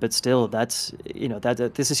mitigated, but still, that's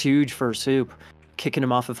this is huge for Soup, kicking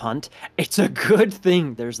him off of Hunt. It's a good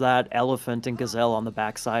thing. There's that elephant and gazelle on the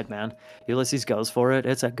backside, man. Ulysses goes for it.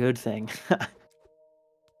 It's a good thing.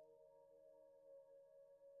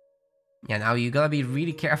 Yeah, now you gotta be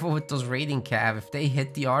really careful with those raiding cav. If they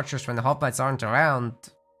hit the archers when the hoplites aren't around,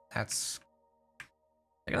 they're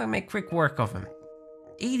gonna make quick work of him.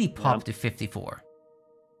 80 pop to 54.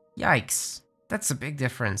 Yikes. That's a big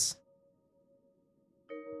difference.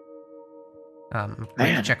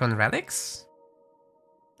 Ready to check on relics?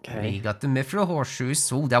 Okay. We got the mithril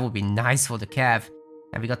horseshoes. Oh, that would be nice for the cav.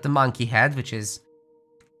 And we got the monkey head, which is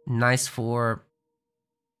nice for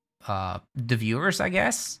the viewers, I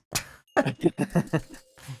guess.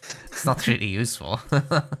 It's not really useful.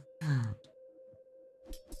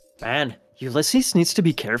 Man, Ulysses needs to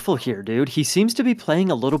be careful here, dude. He seems to be playing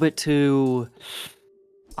a little bit too...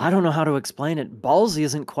 I don't know how to explain it. Ballsy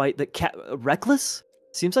isn't quite... reckless?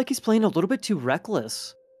 Seems like he's playing a little bit too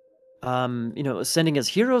reckless. Sending his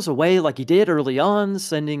heroes away like he did early on,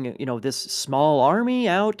 sending, this small army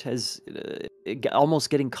out as almost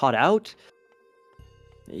getting caught out.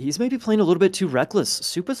 He's maybe playing a little bit too reckless.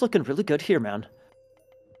 Suppe's looking really good here, man.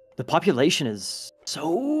 The population is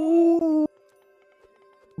so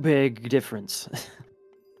big difference.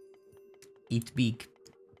 Eat big.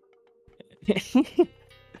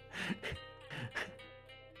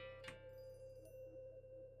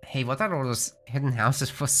 Hey, what are all those hidden houses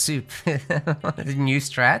for Soup? The new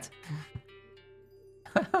strat?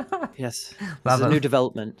 Yes, this is a new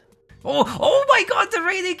development. Oh my god, the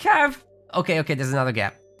raiding cav! Okay, there's another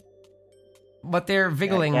gap. But they're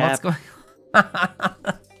wiggling, what's going on?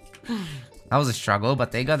 That was a struggle,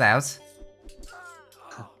 but they got out.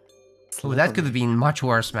 Oh, that could have been much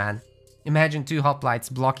worse, man. Imagine 2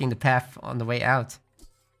 hoplites blocking the path on the way out.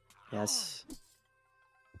 Yes.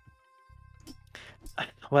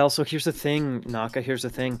 Well, so here's the thing, Naka, here's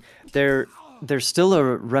the thing. There's still a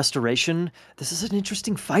restoration. This is an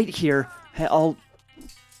interesting fight here. Hey,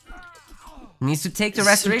 Needs to take the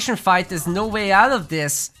restoration fight. There's no way out of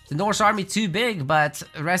this. The Norse army too big, but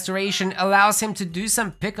restoration allows him to do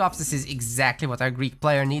some pickups. This is exactly what our Greek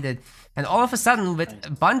player needed. And all of a sudden, with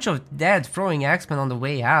a bunch of dead throwing axemen on the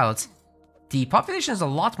way out, the population is a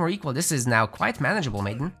lot more equal. This is now quite manageable,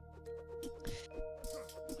 Maiden.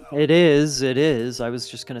 It is. I was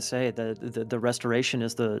just gonna say the restoration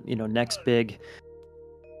is the next big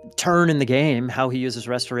turn in the game. How he uses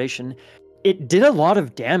restoration. It did a lot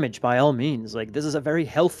of damage by all means. Like, this is a very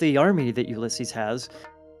healthy army that Ulysses has.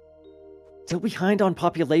 Still behind on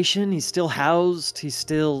population. He's still housed. He's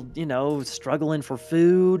still struggling for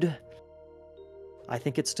food. I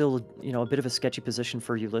think it's still a bit of a sketchy position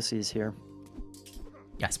for Ulysses here.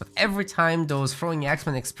 Yes, but every time those throwing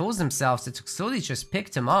axemen exposed themselves, it slowly just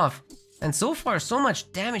picked him off. And so far, so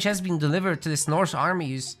much damage has been delivered to this Norse army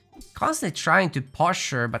who's constantly trying to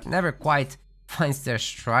posture, but never quite finds their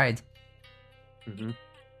stride. Mm-hmm.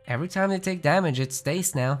 Every time they take damage, it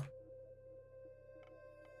stays now.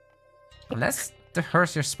 Unless the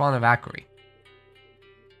Hersier spawn a Valkyrie.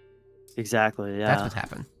 Exactly, yeah. That could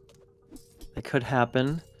happen. It could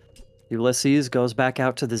happen. Ulysses goes back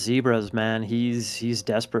out to the zebras, man. He's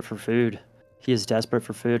desperate for food. He is desperate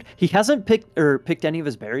for food. He hasn't picked any of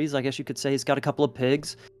his berries, I guess you could say. He's got a couple of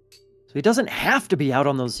pigs. So he doesn't have to be out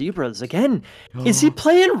on those zebras. Again, is he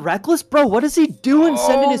playing reckless? Bro, what is he doing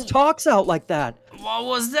sending his talks out like that? What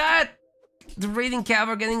was that? The raiding cav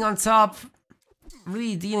are getting on top.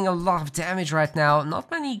 Really dealing a lot of damage right now.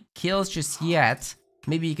 Not many kills just yet.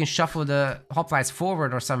 Maybe you can shuffle the hoplites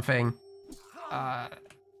forward or something.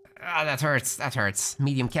 That hurts.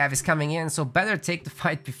 Medium cav is coming in, so better take the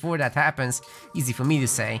fight before that happens. Easy for me to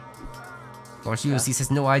say. Of course, Ulysses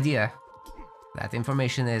has no idea. That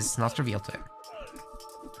information is not revealed to him.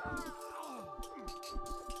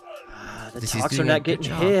 The talks are not getting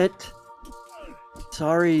hit.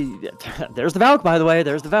 Sorry. There's the Valk, by the way.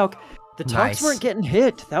 There's the Valk. The talks weren't getting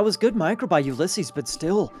hit. That was good micro by Ulysses, but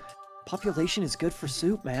still, population is good for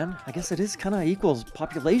Soup, man. I guess it is kind of equals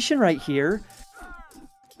population right here.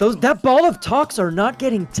 That ball of talks are not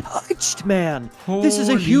getting touched, man. This is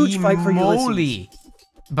a huge fight for Ulysses.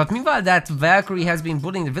 But meanwhile, that Valkyrie has been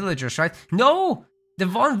bullying the villagers, right? No! The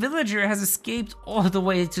one villager has escaped all the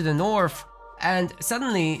way to the north. And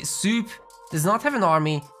suddenly, Soup does not have an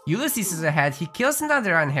army. Ulysses is ahead. He kills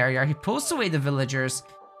another Iron Harrier. He posts away the villagers.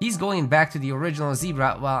 He's going back to the original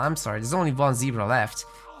zebra. Well, I'm sorry. There's only one zebra left.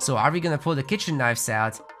 So are we gonna pull the kitchen knives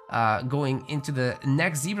out? Going into the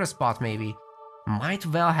next zebra spot, maybe? Might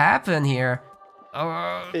well happen here.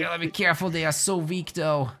 Oh, gotta be careful, they are so weak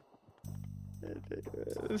though.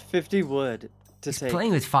 50 wood to He's take.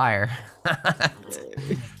 playing with fire.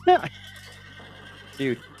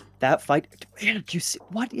 Dude, that fight, man, you see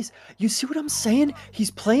what I'm saying?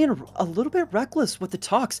 He's playing a little bit reckless with the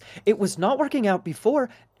talks. It was not working out before.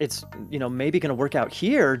 It's, maybe gonna work out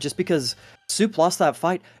here just because Soup lost that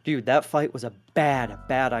fight. Dude, that fight was a bad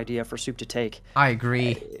idea for Soup to take. I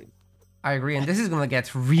agree. And this is gonna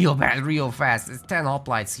get real bad real fast. It's 10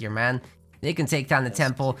 hoplites here, man. They can take down the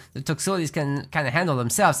temple. The Toxotes can kind of handle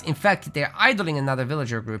themselves. In fact, they're idling another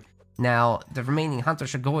villager group. Now, the remaining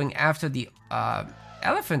hunters are going after the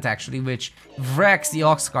elephant, actually, which wrecks the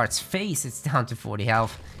ox cart's face. It's down to 40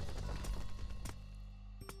 health.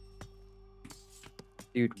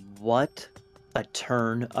 Dude, what a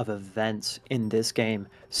turn of events in this game.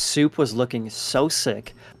 Soup was looking so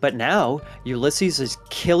sick, but now Ulysses is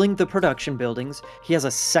killing the production buildings. He has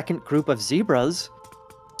a second group of zebras.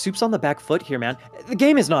 Soup's on the back foot here, man. The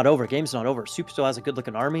game is not over. Soup still has a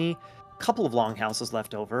good-looking army. A couple of longhouses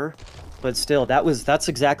left over, but still, that's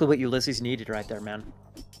exactly what Ulysses needed right there, man.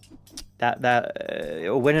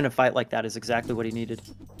 Winning a fight like that is exactly what he needed.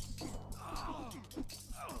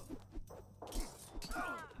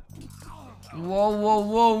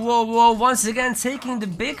 Whoa. Once again, taking the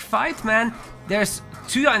big fight, man. There's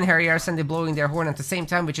 2 Iron Harriers and they're blowing their horn at the same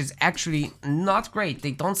time, which is actually not great.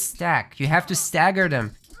 They don't stack. You have to stagger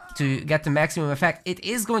them to get the maximum effect. It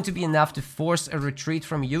is going to be enough to force a retreat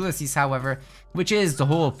from Ulysses, however, which is the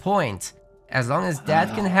whole point. As long as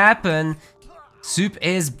that can happen, Soup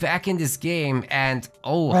is back in this game, and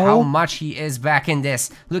how much he is back in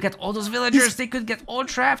this. Look at all those villagers. They could get all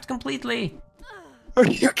trapped completely. Are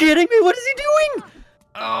you kidding me? What is he doing?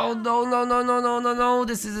 Oh, no.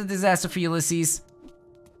 This is a disaster for Ulysses.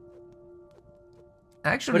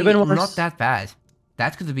 Actually, not that bad.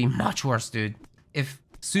 That could have been much worse, dude. If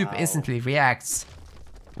Soup instantly reacts.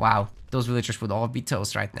 Wow, those villagers would all be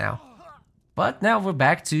toast right now. But now we're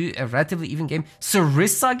back to a relatively even game.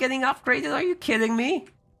 Sarissa getting upgraded? Are you kidding me?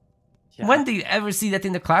 Yeah. When do you ever see that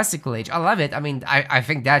in the classical age? I love it. I mean, I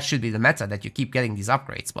think that should be the meta, that you keep getting these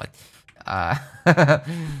upgrades, but...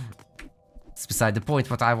 it's beside the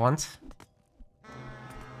point what I want.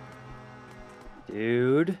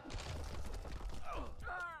 Dude.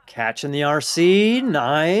 Catching the RC.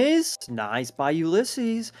 Nice by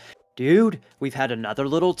Ulysses. Dude, we've had another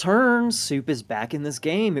little turn. Soup is back in this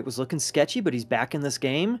game. It was looking sketchy, but he's back in this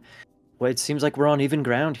game. Well, it seems like we're on even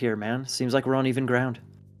ground here, man. Seems like we're on even ground.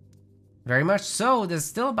 Very much so. There's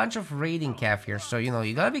still a bunch of raiding calf here, so,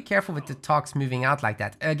 you gotta be careful with the talks moving out like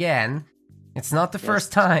that. Again, it's not the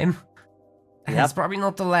first time. And it's probably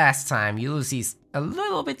not the last time. Ulysses a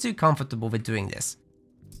little bit too comfortable with doing this.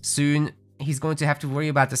 Soon, he's going to have to worry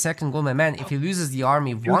about the second golden man. If he loses the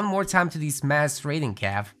army one more time to these mass raiding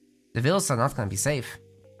calf, the villas are not gonna be safe.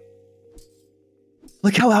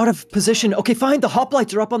 Look how out of position. Okay, fine, the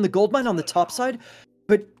hoplites are up on the gold mine on the top side,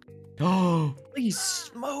 but... holy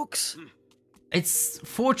smokes. It's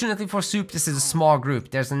fortunately for Soup, this is a small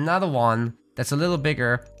group. There's another one that's a little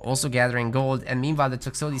bigger, also gathering gold, and meanwhile the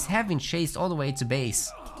Toxotes have been chased all the way to base.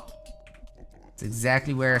 It's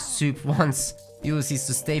exactly where Soup wants Ulysses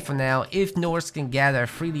to stay for now. If Norse can gather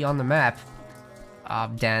freely on the map,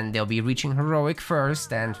 then they'll be reaching heroic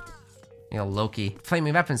first, and Loki,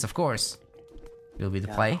 flaming weapons, of course, will be the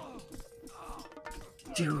play.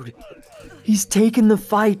 Dude, he's taking the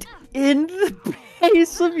fight in the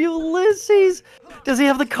base of Ulysses. Does he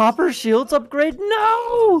have the copper shields upgrade?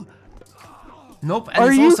 No! Nope,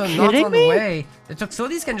 and it's also not on the way. The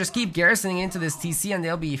Toxotes can just keep garrisoning into this TC and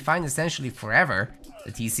they'll be fine essentially forever.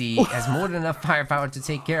 The TC has more than enough firepower to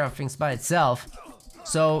take care of things by itself.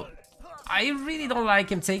 So, I really don't like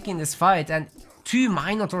him taking this fight, and 2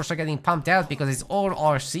 Minotaurs are getting pumped out because it's all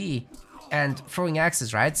RC and throwing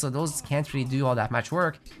axes, right? So those can't really do all that much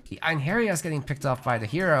work. The Iron Harrier is getting picked off by the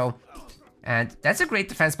hero, and that's a great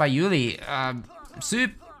defense by Yuli.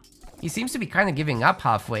 Soup, he seems to be kind of giving up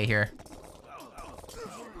halfway here.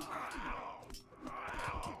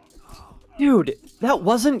 Dude, that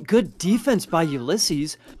wasn't good defense by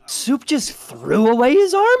Ulysses. Soup just threw away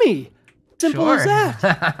his army. Simple as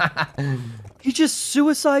that. He just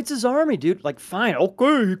suicides his army, dude. Like, fine,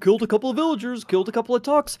 okay, he killed a couple of villagers, killed a couple of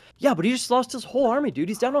talks. Yeah, but he just lost his whole army, dude.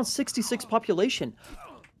 He's down on 66 population.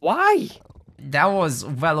 Why? That was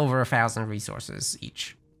well over 1,000 resources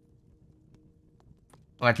each.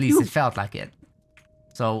 Or at least it felt like it.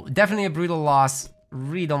 So, definitely a brutal loss.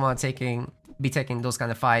 Really don't want to be taking those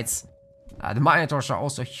kind of fights. The Minotaurs are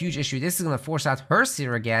also a huge issue. This is going to force out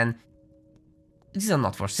Hersir again. These are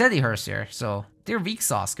not Forseti Hersir, so they're weak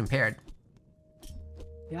sauce compared.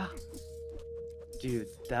 Yeah. Dude,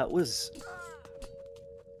 that was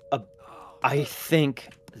a... I think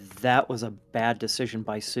that was a bad decision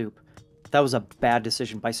by Suppe. That was a bad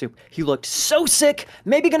decision by Suppe. He looked so sick,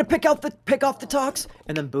 maybe gonna pick off the Tox,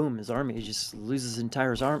 and then boom, his army, he just loses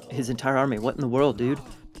his entire army. What in the world, dude?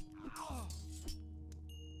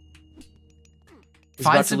 He's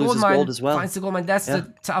Finds the gold mine as well. Finds the gold mine. That's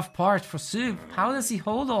the tough part for Suppe. How does he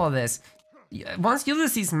hold all this? Once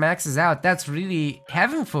Ulysses maxes out, that's really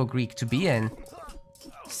heaven for Greek to be in.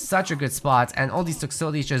 Such a good spot, and all these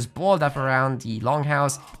Toxotes just balled up around the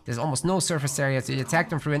longhouse. There's almost no surface area to attack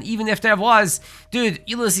them through, and even if there was, dude,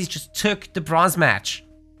 Ulysses just took the bronze match.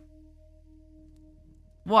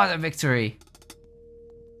 What a victory.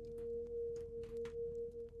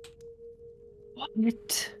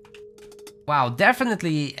 What? Wow,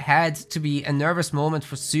 definitely had to be a nervous moment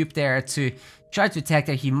for Suppe there to try to attack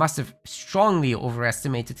there. He must have strongly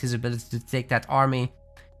overestimated his ability to take that army.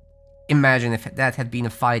 Imagine if that had been a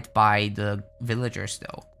fight by the villagers,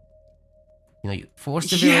 though. You know, you force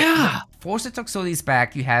the force the Toxotes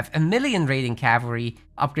back. You have 1 million raiding cavalry,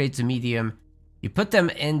 upgrade to medium. You put them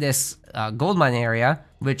in this gold mine area,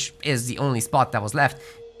 which is the only spot that was left.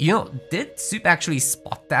 You know, did Suppe actually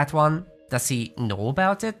spot that one? Does he know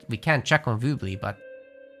about it? We can't check on Vubli, but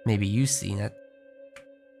maybe you've seen it.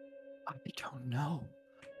 I don't know.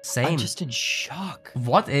 Same. I'm just in shock.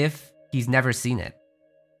 What if he's never seen it?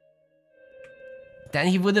 Then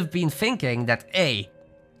he would have been thinking that, hey,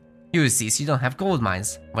 Ulysses, you don't have gold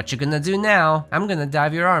mines. What you gonna do now? I'm gonna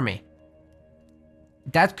dive your army.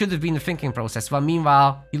 That could have been the thinking process, while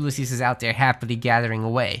meanwhile, Ulysses is out there happily gathering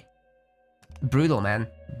away. Brutal, man.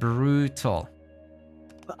 Brutal.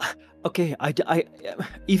 Okay,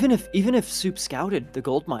 even if Suppe scouted the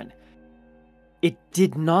gold mine, it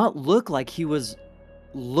did not look like he was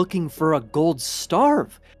looking for a gold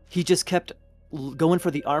starve. He just kept going for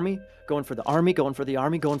the army, going for the army, going for the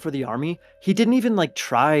army, going for the army. He didn't even like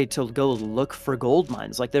try to go look for gold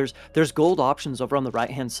mines. Like there's gold options over on the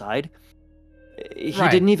right-hand side. He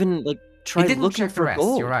didn't even like try looking for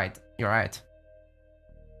gold. You're right. You're right.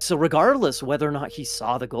 So regardless whether or not he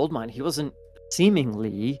saw the gold mine, he wasn't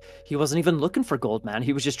even looking for gold, man.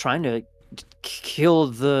 He was just trying to kill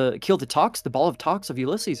the Tox, the ball of Tox of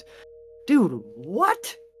Ulysses. Dude,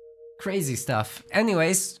 what? Crazy stuff.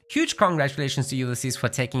 Anyways, huge congratulations to Ulysses for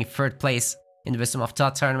taking 3rd place in the Wisdom of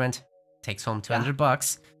Thoth tournament. Takes home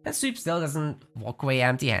 $200, and Suppe still doesn't walk away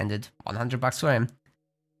empty-handed. $100 for him.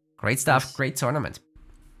 Great stuff, great tournament.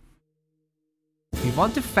 We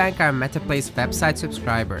want to thank our MetaPlays website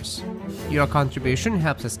subscribers. Your contribution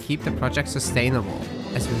helps us keep the project sustainable.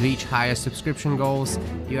 As we reach higher subscription goals,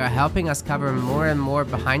 you are helping us cover more and more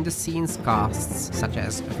behind-the-scenes costs, such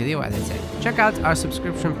as video editing. Check out our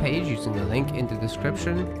subscription page using the link in the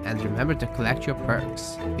description, and remember to collect your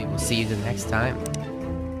perks. We will see you the next time.